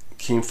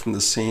came from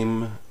the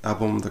same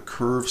album the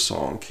Curve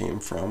song came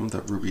from,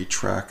 the Ruby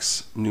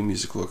Trax New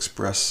Musical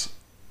Express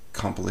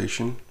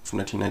compilation from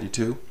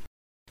 1992.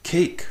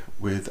 Cake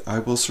with I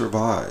Will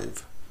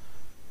Survive,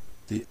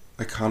 the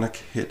iconic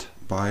hit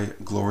by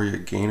Gloria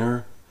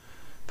Gaynor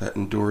that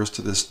endures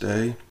to this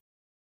day.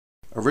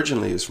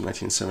 Originally it was from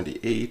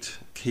 1978.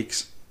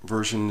 Cake's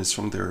version is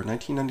from their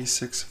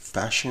 1996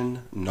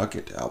 Fashion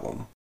Nugget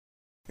album.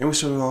 And we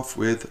started off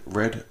with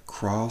Red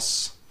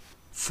Cross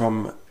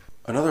from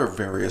another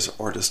Various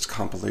Artists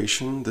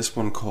compilation, this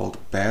one called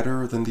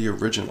Badder Than the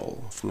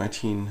Original from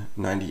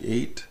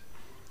 1998.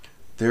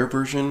 Their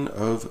version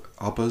of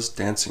ABBA's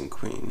Dancing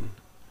Queen.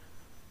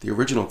 The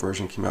original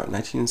version came out in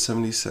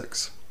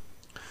 1976.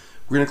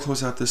 We're going to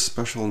close out this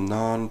special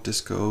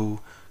non-disco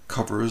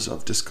covers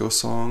of disco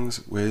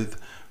songs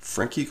with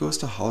Frankie Goes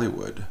to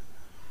Hollywood.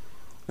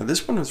 Now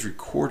this one was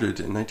recorded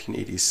in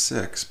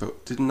 1986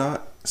 but did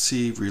not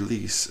see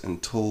release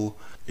until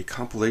a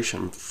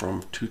compilation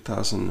from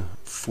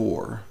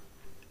 2004.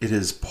 It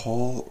is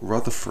Paul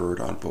Rutherford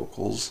on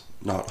vocals,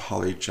 not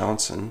Holly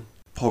Johnson.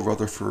 Paul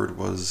Rutherford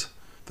was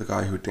the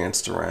guy who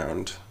danced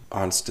around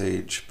on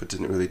stage but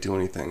didn't really do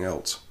anything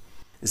else.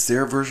 It's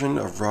their version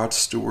of Rod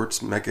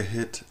Stewart's mega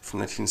hit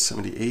from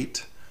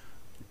 1978,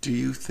 Do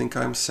You Think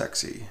I'm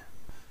Sexy?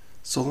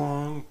 So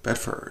long,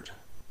 Bedford,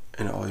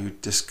 and all you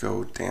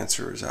disco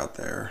dancers out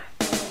there.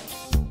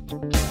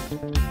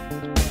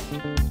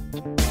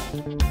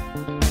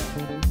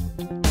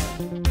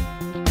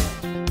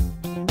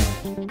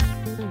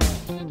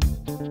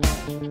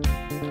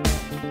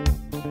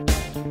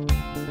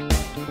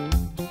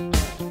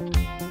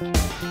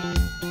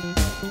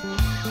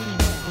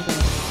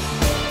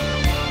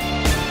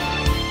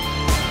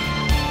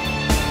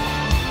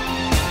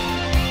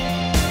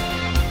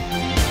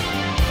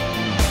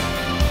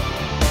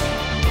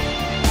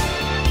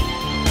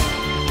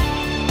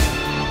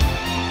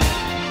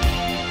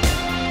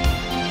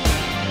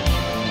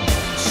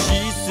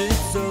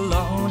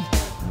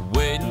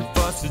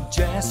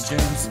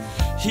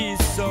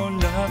 He's so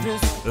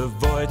nervous,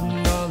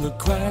 avoiding all the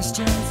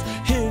questions.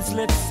 His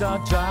lips are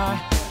dry,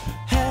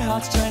 her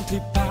heart's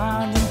gently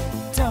pounding.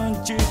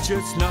 Don't you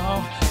just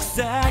know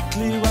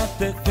exactly what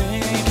they're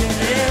thinking?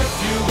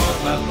 If you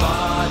want my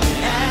body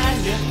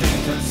and you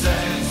think I'm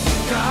sexy,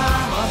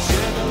 come on,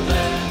 sugar,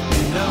 let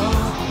me know.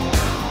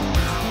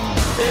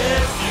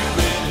 If you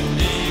really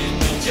need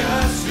me,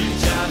 just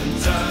reach out and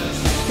touch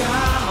me.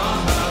 Come on,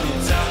 honey,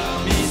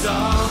 tell me so.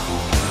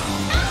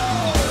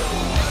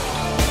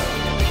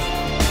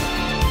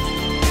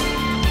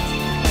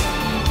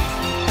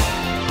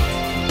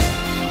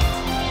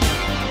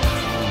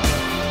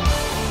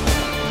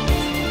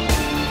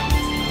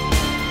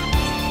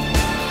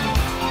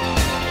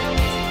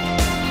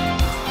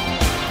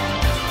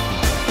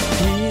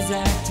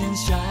 Acting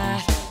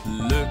shy,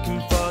 looking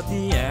for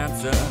the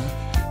answer.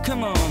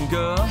 Come on,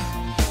 girl,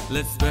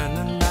 let's spend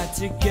the night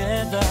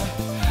together.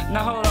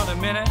 Now hold on a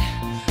minute,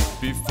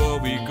 before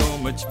we go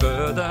much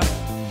further.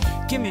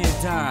 Give me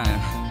a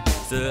dime,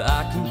 so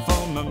I can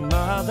phone my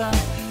mother.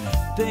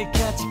 They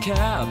catch a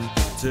cab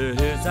to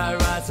his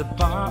high-rise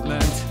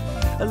apartment.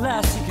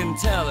 Alas, you can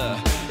tell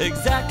her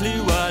exactly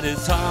what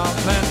is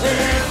happening.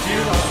 If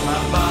you want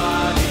my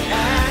body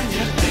and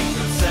you think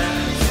I'm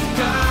sexy,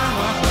 come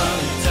on,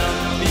 honey,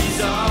 tell me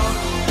so.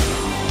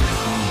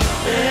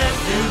 If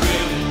you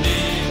really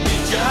need me,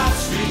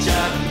 just reach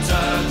out and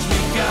touch me.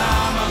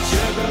 Come on,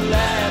 sugar,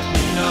 let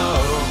me know.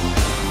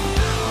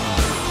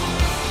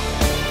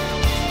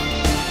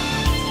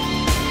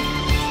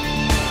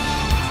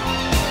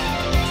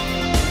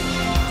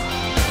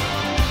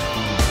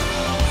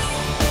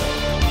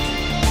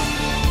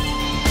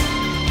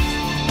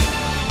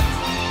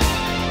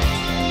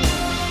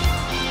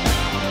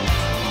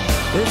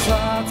 His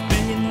heart's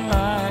beating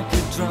like a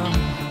drum,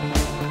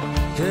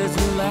 'cause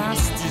at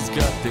last he's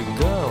got to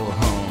go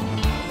home.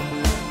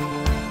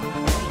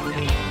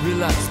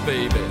 Relax,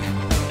 baby,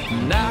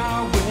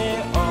 now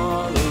we're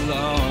all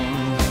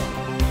alone.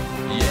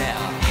 Yeah.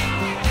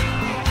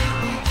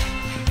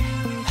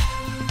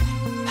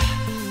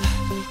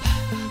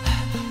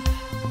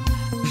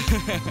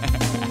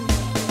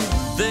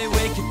 They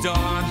wake at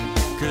dawn,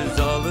 'cause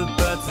all the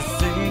birds are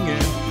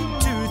singing.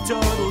 Two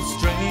total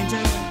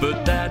strangers,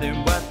 but that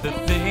ain't what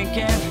they're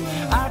thinking.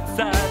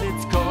 Outside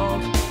it's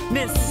cold,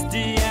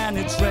 misty and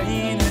it's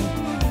raining.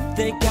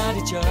 They got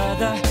each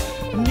other,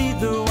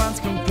 neither one's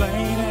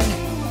complaining.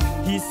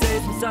 He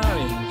says, I'm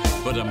sorry,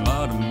 but I'm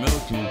out of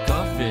milk and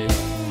coffee.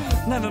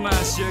 Never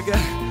mind, sugar,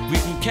 we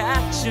can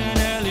catch an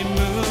early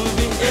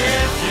movie.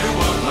 If you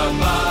want my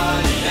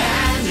body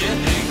and you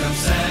think I'm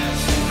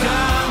sexy,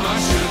 come on,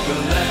 sugar,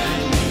 let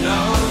me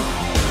know.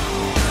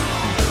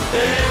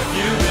 If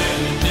you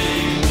really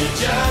need me,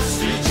 just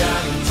reach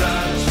out and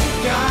touch me.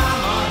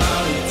 Come on,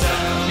 honey,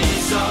 tell me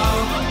so.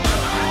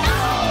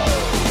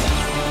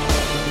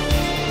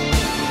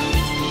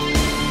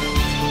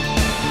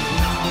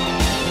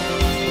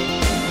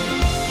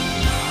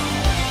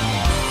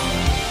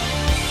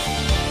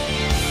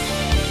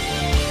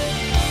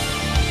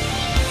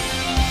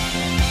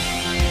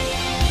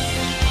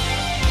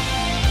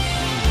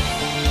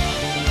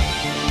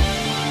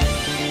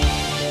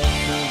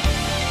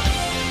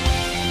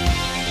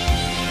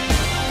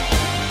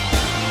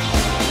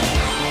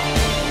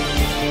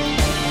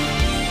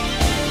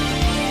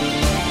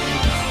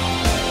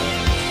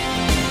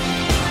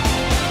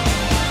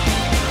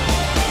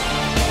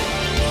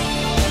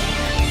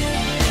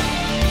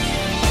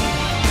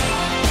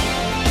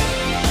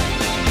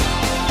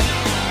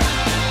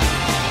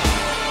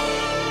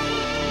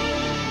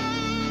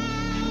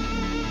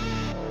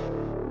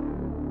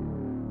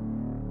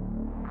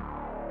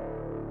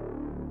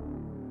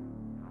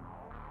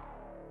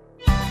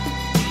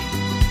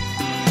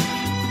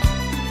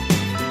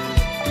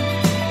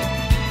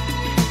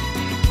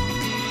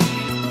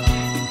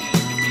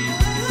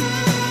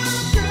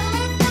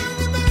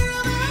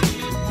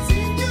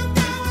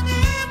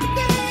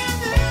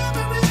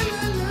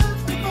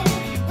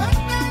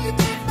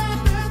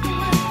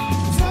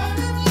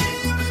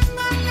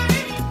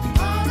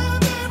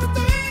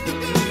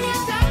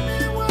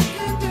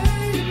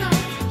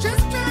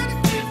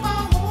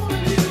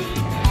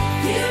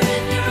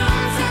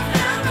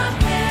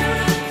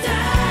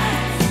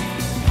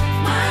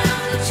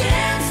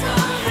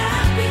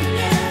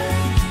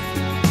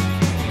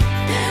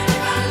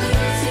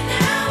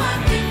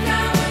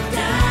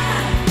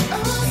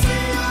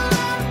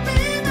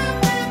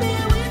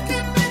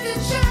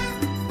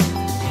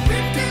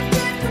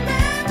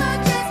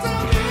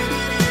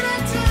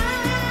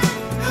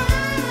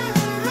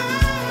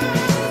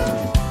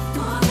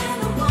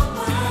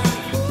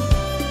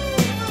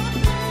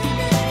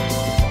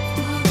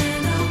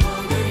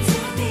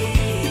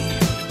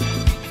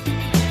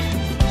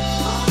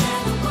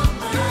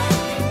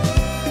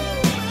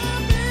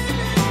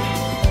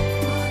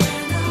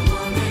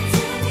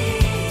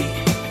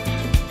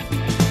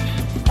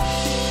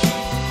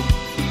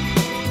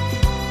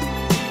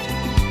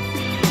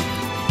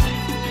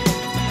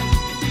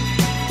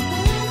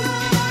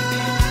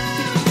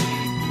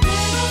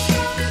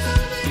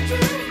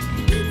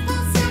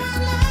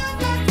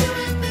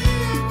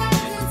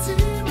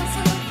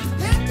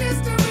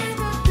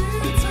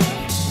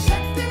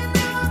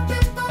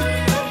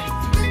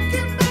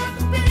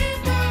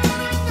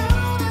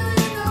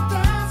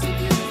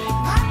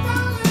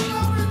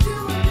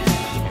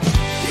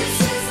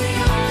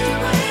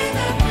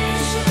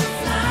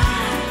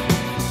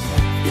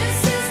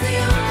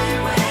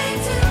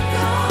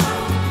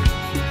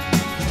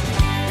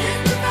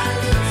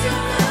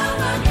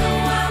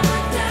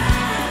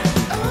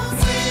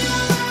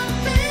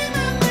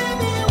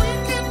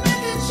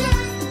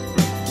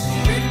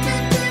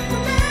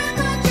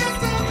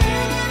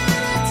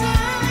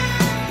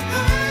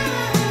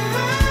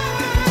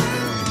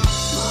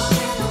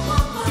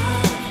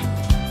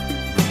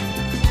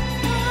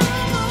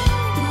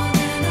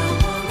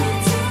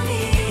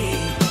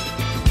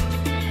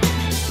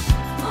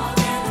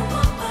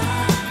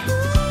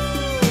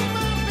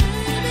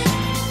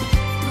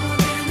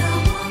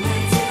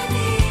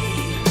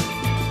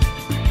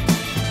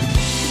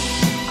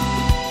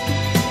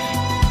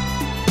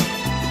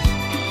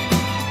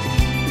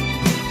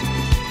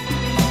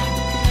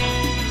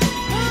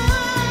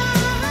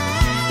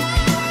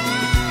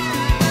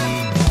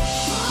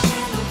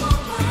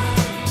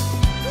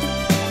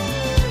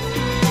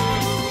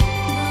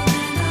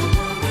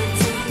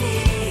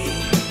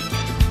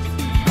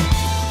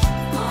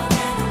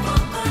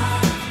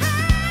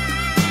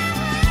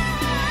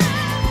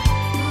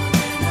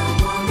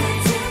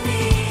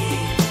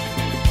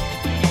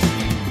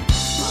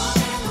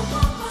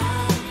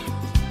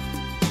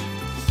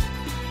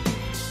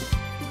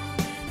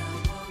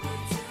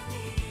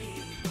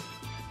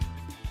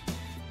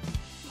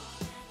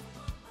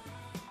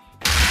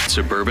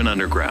 Suburban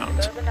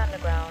Underground. Suburban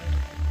Underground.